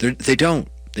 They don't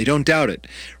doubt it,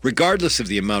 regardless of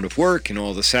the amount of work and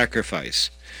all the sacrifice.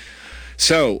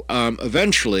 So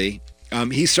eventually,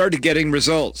 he started getting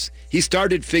results. He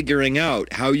started figuring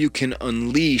out how you can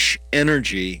unleash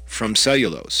energy from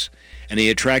cellulose. And he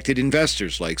attracted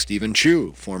investors like Stephen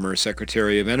Chu, former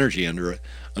Secretary of Energy under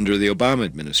the Obama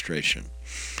administration.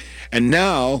 And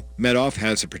now Medoff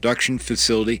has a production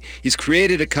facility. He's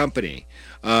created a company.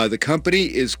 The company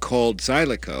is called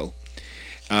Zylico.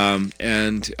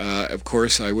 Of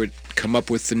course, I would come up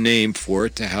with the name for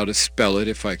it, to how to spell it,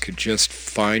 if I could just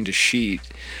find a sheet.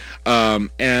 So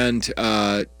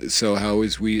how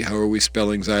are we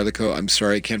spelling Zylico? I'm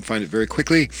sorry, I can't find it very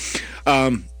quickly.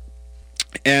 But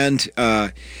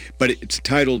it's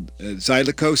titled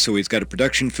Zylico, so he's got a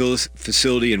production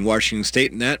facility in Washington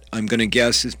State, and that, I'm going to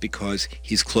guess, is because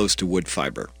he's close to wood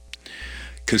fiber.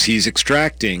 Because he's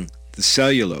extracting the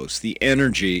cellulose, the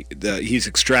energy, he's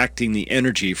extracting the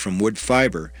energy from wood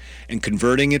fiber and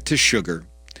converting it to sugar.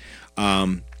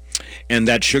 And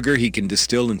that sugar he can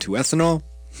distill into ethanol.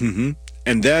 Mm-hmm.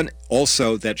 And then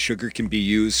also that sugar can be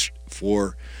used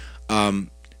for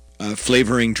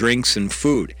flavoring drinks and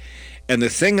food. And the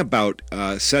thing about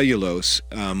cellulose,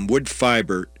 wood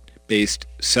fiber-based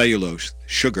cellulose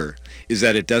sugar, is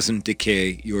that it doesn't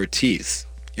decay your teeth.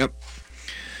 Yep.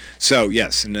 So,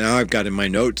 yes, and now I've got in my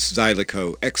notes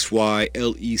Zylico,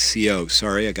 X-Y-L-E-C-O.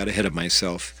 Sorry, I got ahead of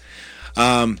myself.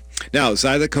 Now,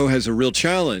 Zylico has a real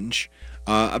challenge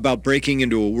about breaking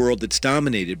into a world that's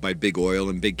dominated by big oil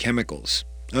and big chemicals.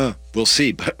 We'll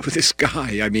see. But with this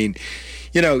guy, I mean,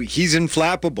 he's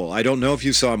inflappable. I don't know if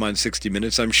you saw him on 60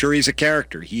 Minutes. I'm sure he's a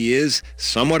character. He is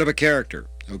somewhat of a character,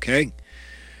 okay?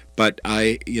 But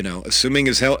assuming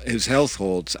his health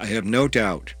holds, I have no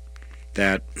doubt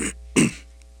that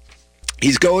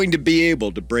he's going to be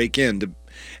able to break in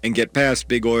and get past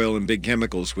big oil and big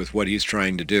chemicals with what he's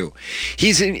trying to do.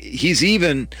 He's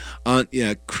even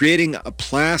creating a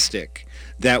plastic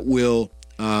that will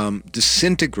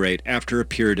disintegrate after a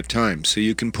period of time. So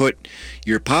you can put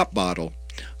your pop bottle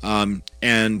and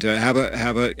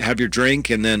have your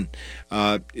drink, and then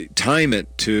time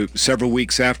it to several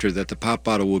weeks after that the pop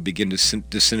bottle will begin to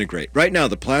disintegrate. Right now,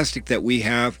 the plastic that we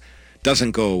have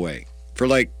doesn't go away for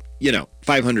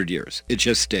 500 years. It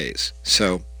just stays.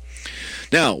 So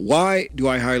now, why do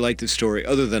I highlight this story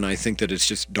other than I think that it's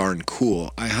just darn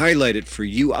cool? I highlight it for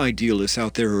you idealists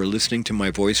out there who are listening to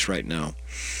my voice right now.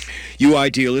 You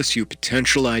idealists, you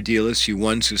potential idealists, you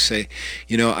ones who say,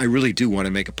 I really do want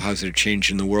to make a positive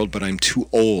change in the world, but I'm too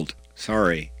old.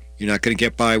 Sorry, you're not going to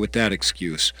get by with that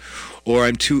excuse. Or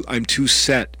I'm too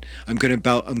set. I'm going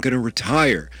to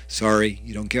retire. Sorry,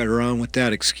 you don't get around with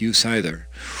that excuse either.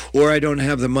 Or I don't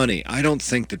have the money. I don't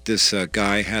think that this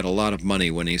guy had a lot of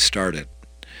money when he started.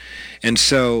 And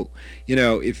so,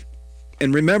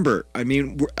 and remember, I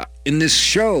mean, in this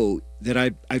show that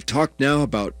I've talked now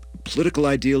about political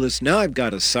idealists, now I've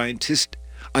got a scientist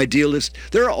idealist.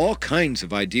 There are all kinds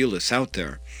of idealists out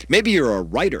there. Maybe you're a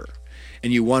writer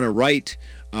and you want to write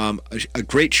a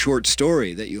great short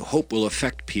story that you hope will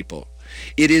affect people.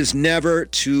 It is never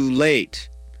too late.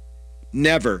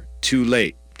 Never too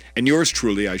late. And yours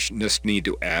truly, I just need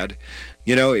to add,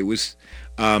 it was,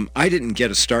 I didn't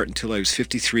get a start until I was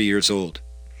 53 years old.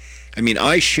 I mean,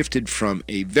 I shifted from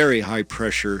a very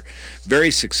high-pressure, very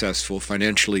successful,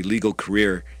 financially legal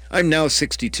career. I'm now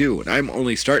 62, and I'm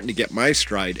only starting to get my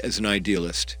stride as an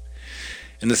idealist.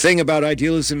 And the thing about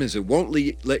idealism is it won't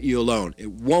let you alone.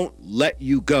 It won't let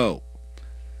you go.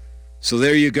 So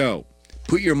there you go.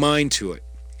 Put your mind to it.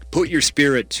 Put your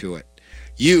spirit to it.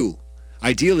 You,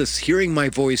 idealists hearing my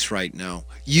voice right now,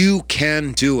 you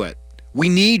can do it. We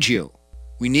need you.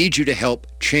 We need you to help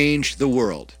change the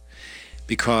world.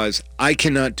 Because I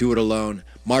cannot do it alone.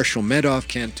 Marshall Medoff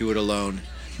can't do it alone.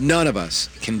 None of us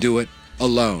can do it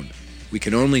alone. We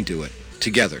can only do it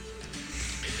together.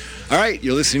 All right,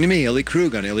 you're listening to me, Ellie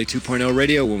Krug, on Ellie 2.0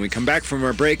 Radio. When we come back from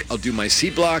our break, I'll do my C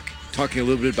block, talking a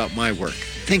little bit about my work.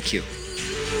 Thank you.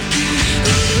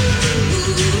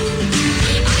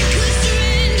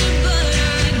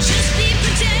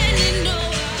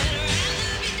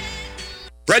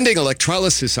 Brending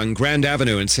Electrolysis on Grand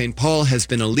Avenue in St. Paul has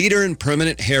been a leader in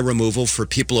permanent hair removal for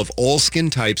people of all skin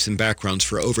types and backgrounds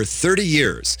for over 30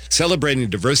 years, celebrating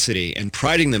diversity and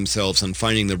priding themselves on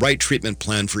finding the right treatment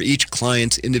plan for each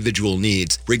client's individual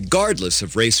needs, regardless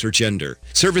of race or gender.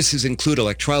 Services include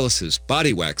electrolysis,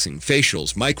 body waxing,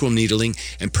 facials, microneedling,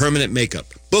 and permanent makeup.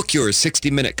 Book your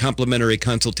 60-minute complimentary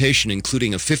consultation,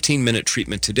 including a 15-minute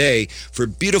treatment today for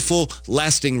beautiful,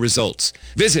 lasting results.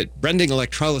 Visit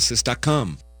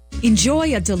brendingelectrolysis.com.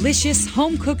 Enjoy a delicious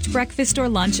home-cooked breakfast or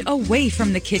lunch away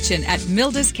from the kitchen at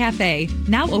Milda's Cafe,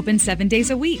 now open 7 days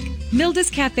a week. Milda's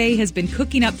Cafe has been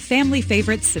cooking up family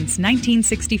favorites since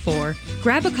 1964.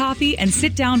 Grab a coffee and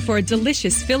sit down for a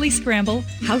delicious Philly scramble,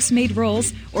 house-made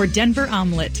rolls, or Denver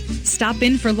omelet. Stop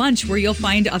in for lunch where you'll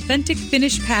find authentic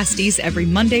Finnish pasties every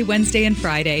Monday, Wednesday, and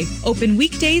Friday. Open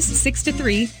weekdays 6 to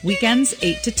 3, weekends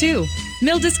 8 to 2.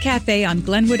 Milda's Cafe on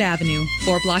Glenwood Avenue,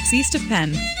 4 blocks east of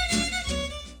Penn.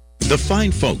 The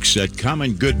fine folks at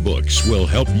Common Good Books will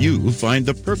help you find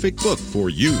the perfect book for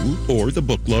you or the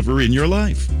book lover in your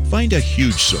life. Find a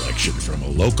huge selection from a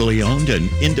locally owned and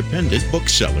independent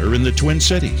bookseller in the Twin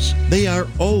Cities. They are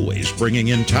always bringing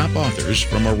in top authors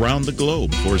from around the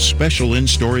globe for special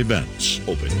in-store events.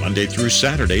 Open Monday through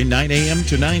Saturday, 9 a.m.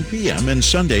 to 9 p.m. and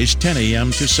Sundays, 10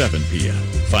 a.m. to 7 p.m.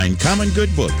 Find Common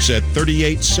Good Books at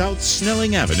 38 South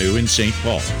Snelling Avenue in St.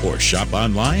 Paul or shop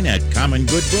online at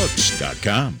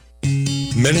commongoodbooks.com.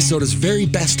 Minnesota's very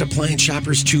best appliance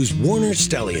shoppers choose Warner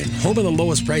Stellian, home of the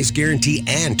lowest price guarantee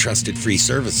and trusted free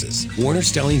services. Warner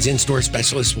Stellian's in-store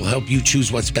specialists will help you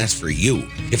choose what's best for you.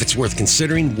 If it's worth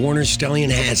considering, Warner Stellian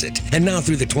has it. And now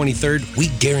through the 23rd, we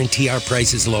guarantee our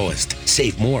price is lowest.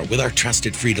 Save more with our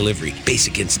trusted free delivery,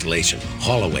 basic installation,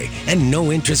 haul away, and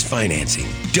no interest financing.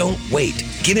 Don't wait.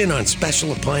 Get in on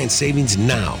special appliance savings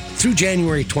now through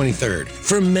January 23rd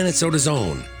from Minnesota's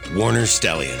own Warner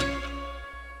Stellian.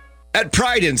 At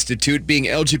Pride Institute, being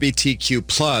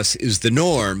LGBTQ+ is the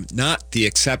norm, not the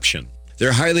exception.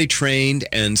 Their highly trained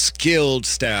and skilled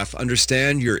staff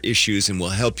understand your issues and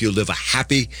will help you live a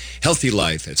happy, healthy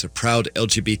life as a proud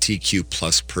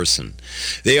LGBTQ+ person.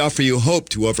 They offer you hope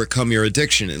to overcome your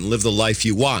addiction and live the life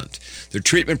you want. Their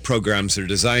treatment programs are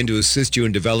designed to assist you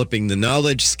in developing the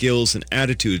knowledge, skills, and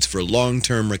attitudes for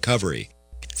long-term recovery.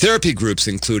 Therapy groups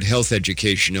include health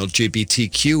education,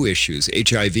 LGBTQ issues,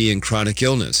 HIV and chronic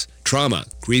illness, trauma,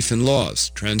 grief and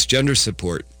loss, transgender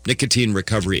support, nicotine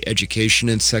recovery, education,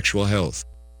 and sexual health.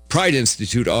 Pride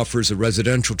Institute offers a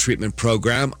residential treatment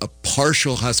program, a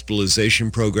partial hospitalization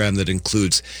program that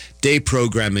includes day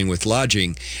programming with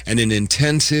lodging, and an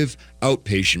intensive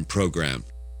outpatient program.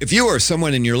 If you or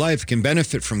someone in your life can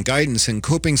benefit from guidance and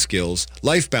coping skills,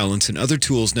 life balance, and other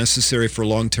tools necessary for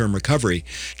long-term recovery,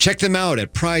 check them out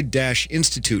at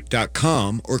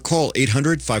pride-institute.com or call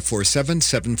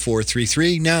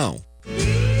 800-547-7433 now.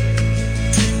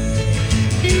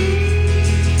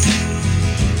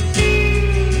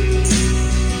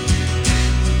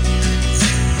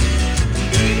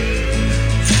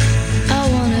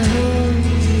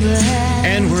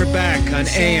 And we're back on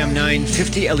AM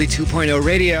 950, Ellie 2.0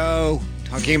 Radio,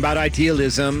 talking about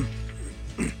idealism.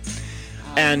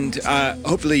 And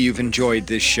hopefully you've enjoyed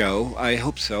this show. I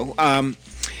hope so. And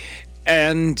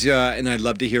I'd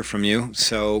love to hear from you.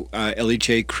 So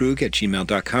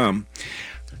elliejkrug@gmail.com.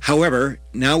 However,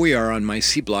 now we are on my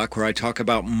C block where I talk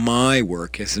about my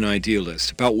work as an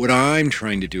idealist, about what I'm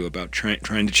trying to do, about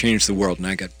trying to change the world. And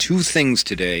I got 2 things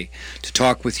today to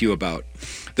talk with you about.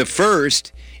 The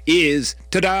first is,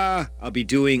 ta-da, I'll be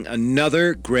doing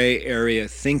another gray area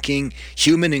thinking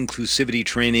human inclusivity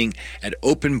training at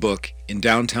Open Book in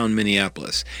downtown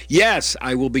Minneapolis. Yes,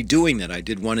 I will be doing that. I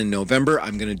did one in November.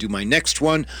 I'm going to do my next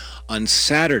one on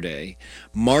Saturday,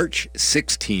 March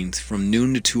 16th from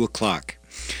noon to 2 o'clock.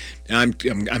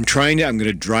 And I'm trying to. I'm going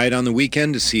to try it on the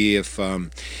weekend to see if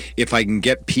I can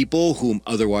get people who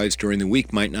otherwise during the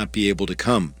week might not be able to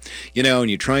come. You know,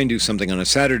 and you try and do something on a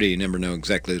Saturday, you never know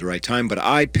exactly the right time. But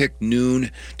I picked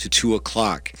noon to 2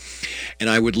 o'clock, and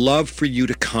I would love for you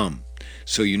to come.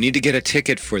 So you need to get a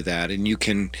ticket for that, and you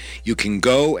can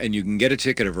go and you can get a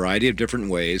ticket a variety of different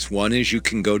ways. One is you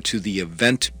can go to the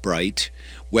Eventbrite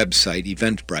website,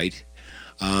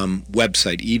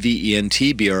 website,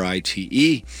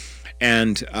 EVENTBRITE,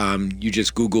 and you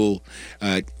just Google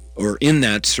or in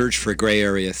that search for Gray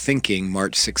Area Thinking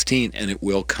March 16, and it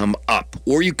will come up.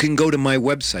 Or you can go to my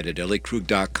website at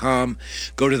elliekrug.com,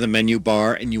 go to the menu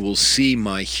bar, and you will see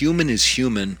my Human is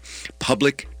Human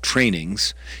public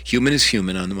trainings, Human is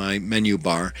Human, on my menu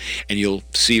bar, and you'll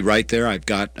see right there I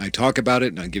talk about it,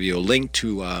 and I'll give you a link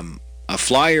to a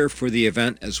flyer for the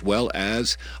event as well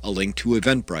as a link to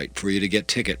Eventbrite for you to get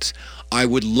tickets. I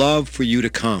would love for you to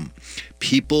come.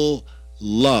 People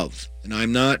love, and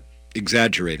I'm not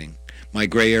exaggerating, my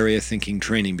Gray Area Thinking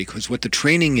training, because what the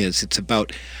training is, it's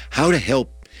about how to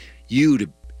help you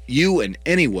and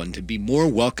anyone to be more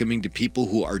welcoming to people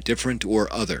who are different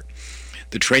or other.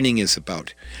 The training is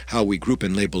about how we group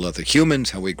and label other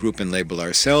humans, how we group and label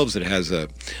ourselves. It has a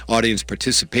audience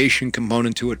participation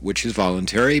component to it, which is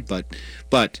voluntary, but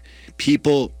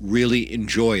people really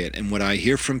enjoy it. And what I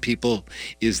hear from people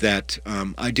is that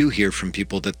I do hear from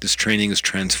people that this training is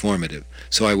transformative.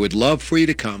 So I would love for you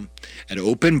to come at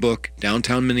Open Book,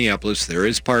 downtown Minneapolis. There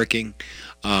is parking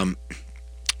on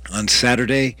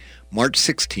Saturday, March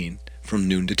 16th from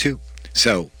noon to 2.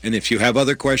 So, and if you have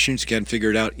other questions, you can't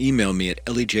figure it out, email me at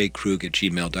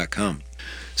elliejkrug@gmail.com.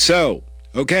 So,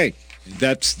 okay,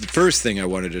 that's the first thing I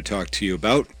wanted to talk to you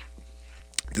about.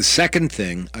 The second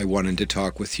thing I wanted to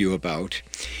talk with you about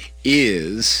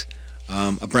is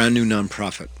a brand new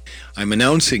nonprofit. I'm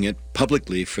announcing it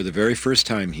publicly for the very first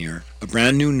time here, a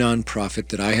brand new nonprofit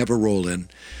that I have a role in,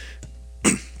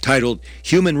 titled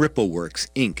Human Ripple Works,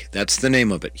 Inc. That's the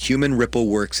name of it, Human Ripple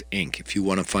Works, Inc. If you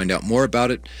want to find out more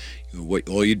about it,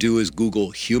 all you do is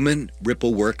Google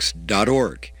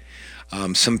humanrippleworks.org.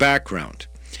 Some background.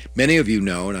 Many of you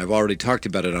know, and I've already talked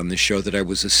about it on this show, that I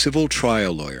was a civil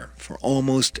trial lawyer for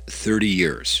almost 30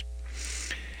 years.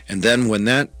 And then when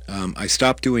I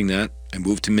stopped doing that, I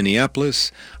moved to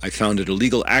Minneapolis. I founded a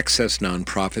legal access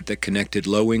nonprofit that connected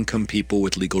low-income people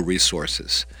with legal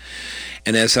resources.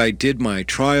 And as I did my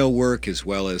trial work as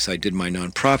well as I did my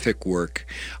nonprofit work,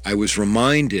 I was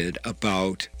reminded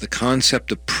about the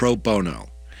concept of pro bono.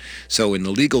 So in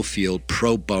the legal field,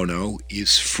 pro bono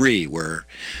is free, where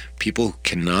people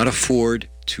cannot afford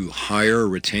to hire or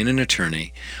retain an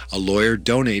attorney. A lawyer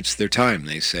donates their time.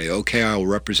 They say, okay, I'll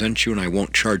represent you and I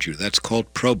won't charge you. That's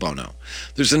called pro bono.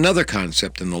 There's another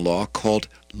concept in the law called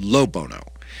low bono.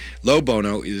 Low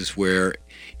bono is where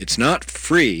it's not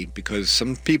free, because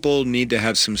some people need to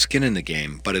have some skin in the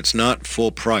game, but it's not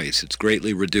full price. It's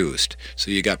greatly reduced.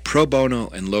 So you got pro bono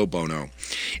and low bono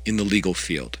in the legal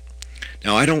field.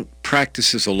 Now, I don't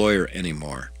practice as a lawyer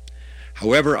anymore.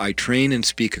 However, I train and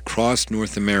speak across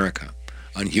North America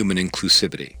on human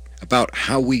inclusivity, about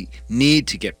how we need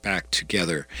to get back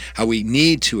together, how we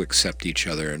need to accept each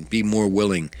other and be more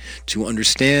willing to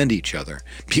understand each other,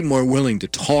 be more willing to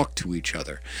talk to each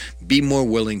other, be more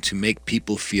willing to make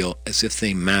people feel as if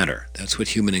they matter. That's what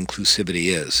human inclusivity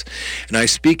is. And I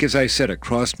speak, as I said,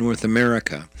 across North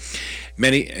America.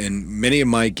 Many of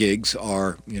my gigs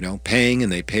are, paying,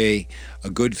 and they pay a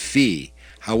good fee.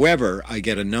 However, I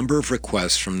get a number of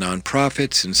requests from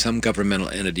nonprofits and some governmental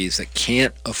entities that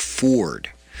can't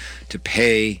afford to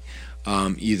pay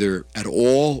either at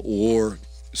all or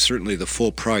certainly the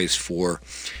full price for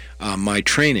my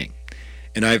training.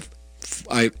 And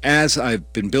as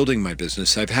I've been building my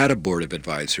business, I've had a board of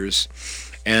advisors,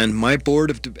 and my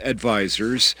board of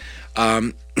advisors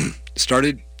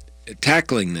started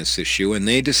tackling this issue, and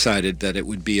they decided that it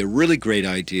would be a really great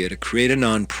idea to create a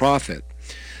nonprofit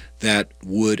that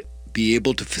would be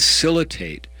able to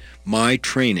facilitate my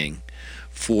training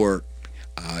for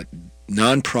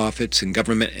nonprofits and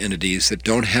government entities that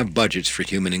don't have budgets for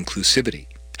human inclusivity.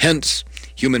 Hence,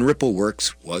 Human Ripple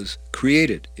Works was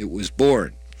created. It was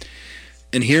born.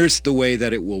 And here's the way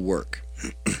that it will work.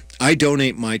 I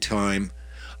donate my time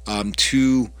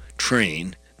to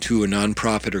train to a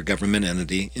nonprofit or government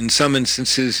entity. In some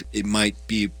instances, it might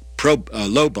be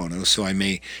low bono, so I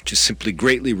may just simply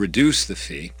greatly reduce the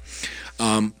fee.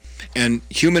 And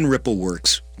Human Ripple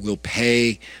Works will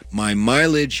pay my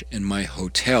mileage and my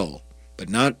hotel, but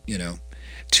not,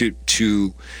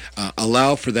 to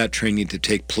allow for that training to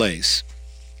take place.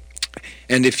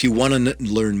 And if you want to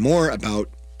learn more about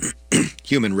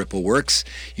Human Ripple Works.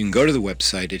 You can go to the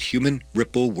website at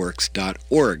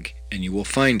humanrippleworks.org and you will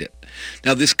find it.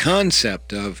 Now, this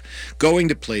concept of going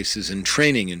to places and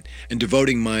training and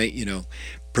devoting my,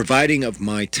 providing of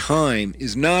my time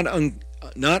is not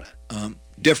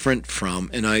different from,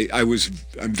 and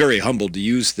I'm very humbled to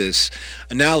use this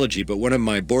analogy, but one of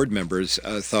my board members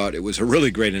thought it was a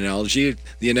really great analogy,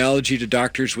 the analogy to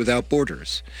Doctors Without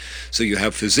Borders. So you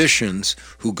have physicians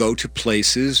who go to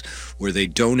places where they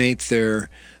donate their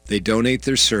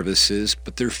services,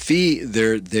 but their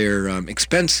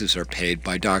expenses are paid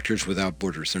by Doctors Without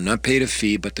Borders. They're not paid a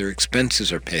fee, but their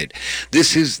expenses are paid.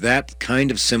 This is that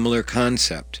kind of similar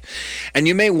concept. And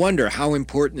you may wonder, how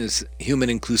important is human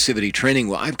inclusivity training?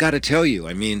 Well, I've got to tell you,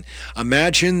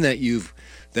 imagine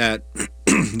that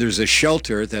there's a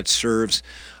shelter that serves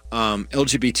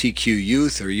LGBTQ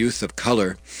youth or youth of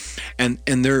color, and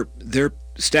their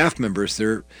staff members,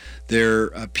 their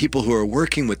people who are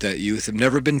working with that youth have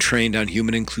never been trained on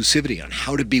human inclusivity, on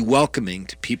how to be welcoming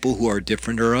to people who are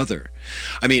different or other.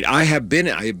 I have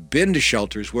been to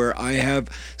shelters where I have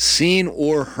seen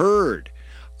or heard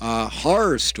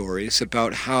horror stories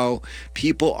about how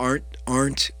people aren't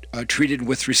treated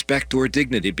with respect or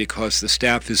dignity because the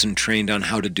staff isn't trained on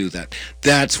how to do that.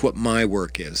 That's what my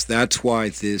work is. That's why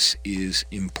this is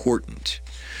important.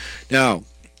 Now,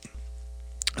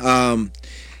 and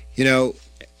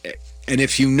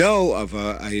if you know of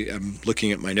I'm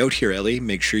looking at my note here, Ellie,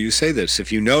 make sure you say this.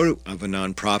 If you know of a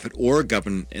nonprofit or a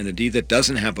government entity that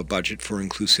doesn't have a budget for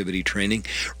inclusivity training,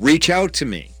 reach out to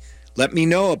me. Let me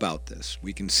know about this.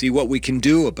 We can see what we can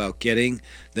do about getting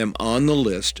them on the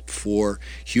list for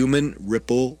Human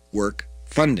Ripple Work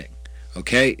funding,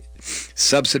 okay?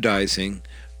 Subsidizing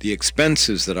the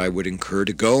expenses that I would incur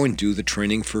to go and do the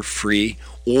training for free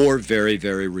or very,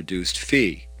 very reduced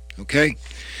fee, okay?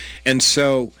 And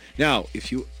so now, if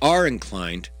you are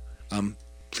inclined,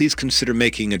 please consider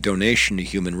making a donation to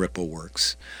Human Ripple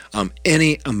Works.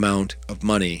 Any amount of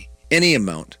money, any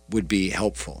amount would be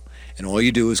helpful. And all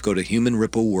you do is go to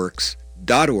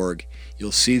humanrippleworks.org.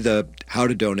 You'll see the how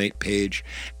to donate page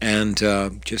and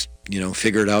just,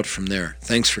 figure it out from there.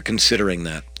 Thanks for considering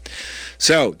that.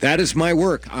 So that is my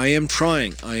work. I am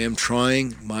trying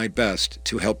my best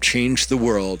to help change the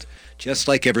world just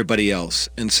like everybody else.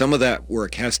 And some of that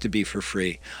work has to be for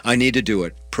free. I need to do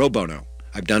it pro bono.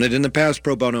 I've done it in the past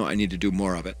pro bono. I need to do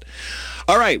more of it.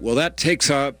 All right. Well, that takes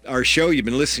our show. You've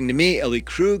been listening to me, Ellie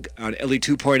Krug, on Ellie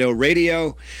 2.0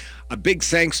 Radio. A big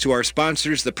thanks to our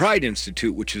sponsors, the Pride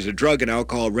Institute, which is a drug and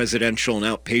alcohol residential and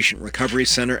outpatient recovery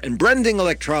center, and Brending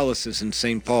Electrolysis in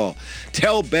St. Paul.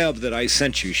 Tell Bev that I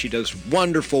sent you. She does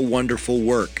wonderful, wonderful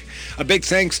work. A big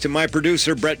thanks to my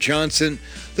producer, Brett Johnson,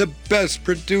 the best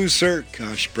producer.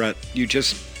 Gosh, Brett, you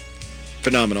just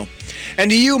phenomenal. And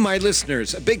to you, my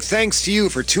listeners, a big thanks to you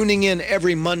for tuning in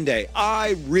every Monday.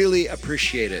 I really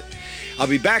appreciate it. I'll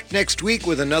be back next week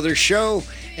with another show,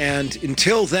 and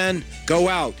until then, go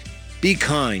out. Be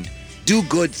kind, do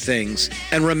good things,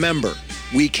 and remember,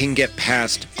 we can get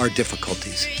past our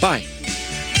difficulties. Bye.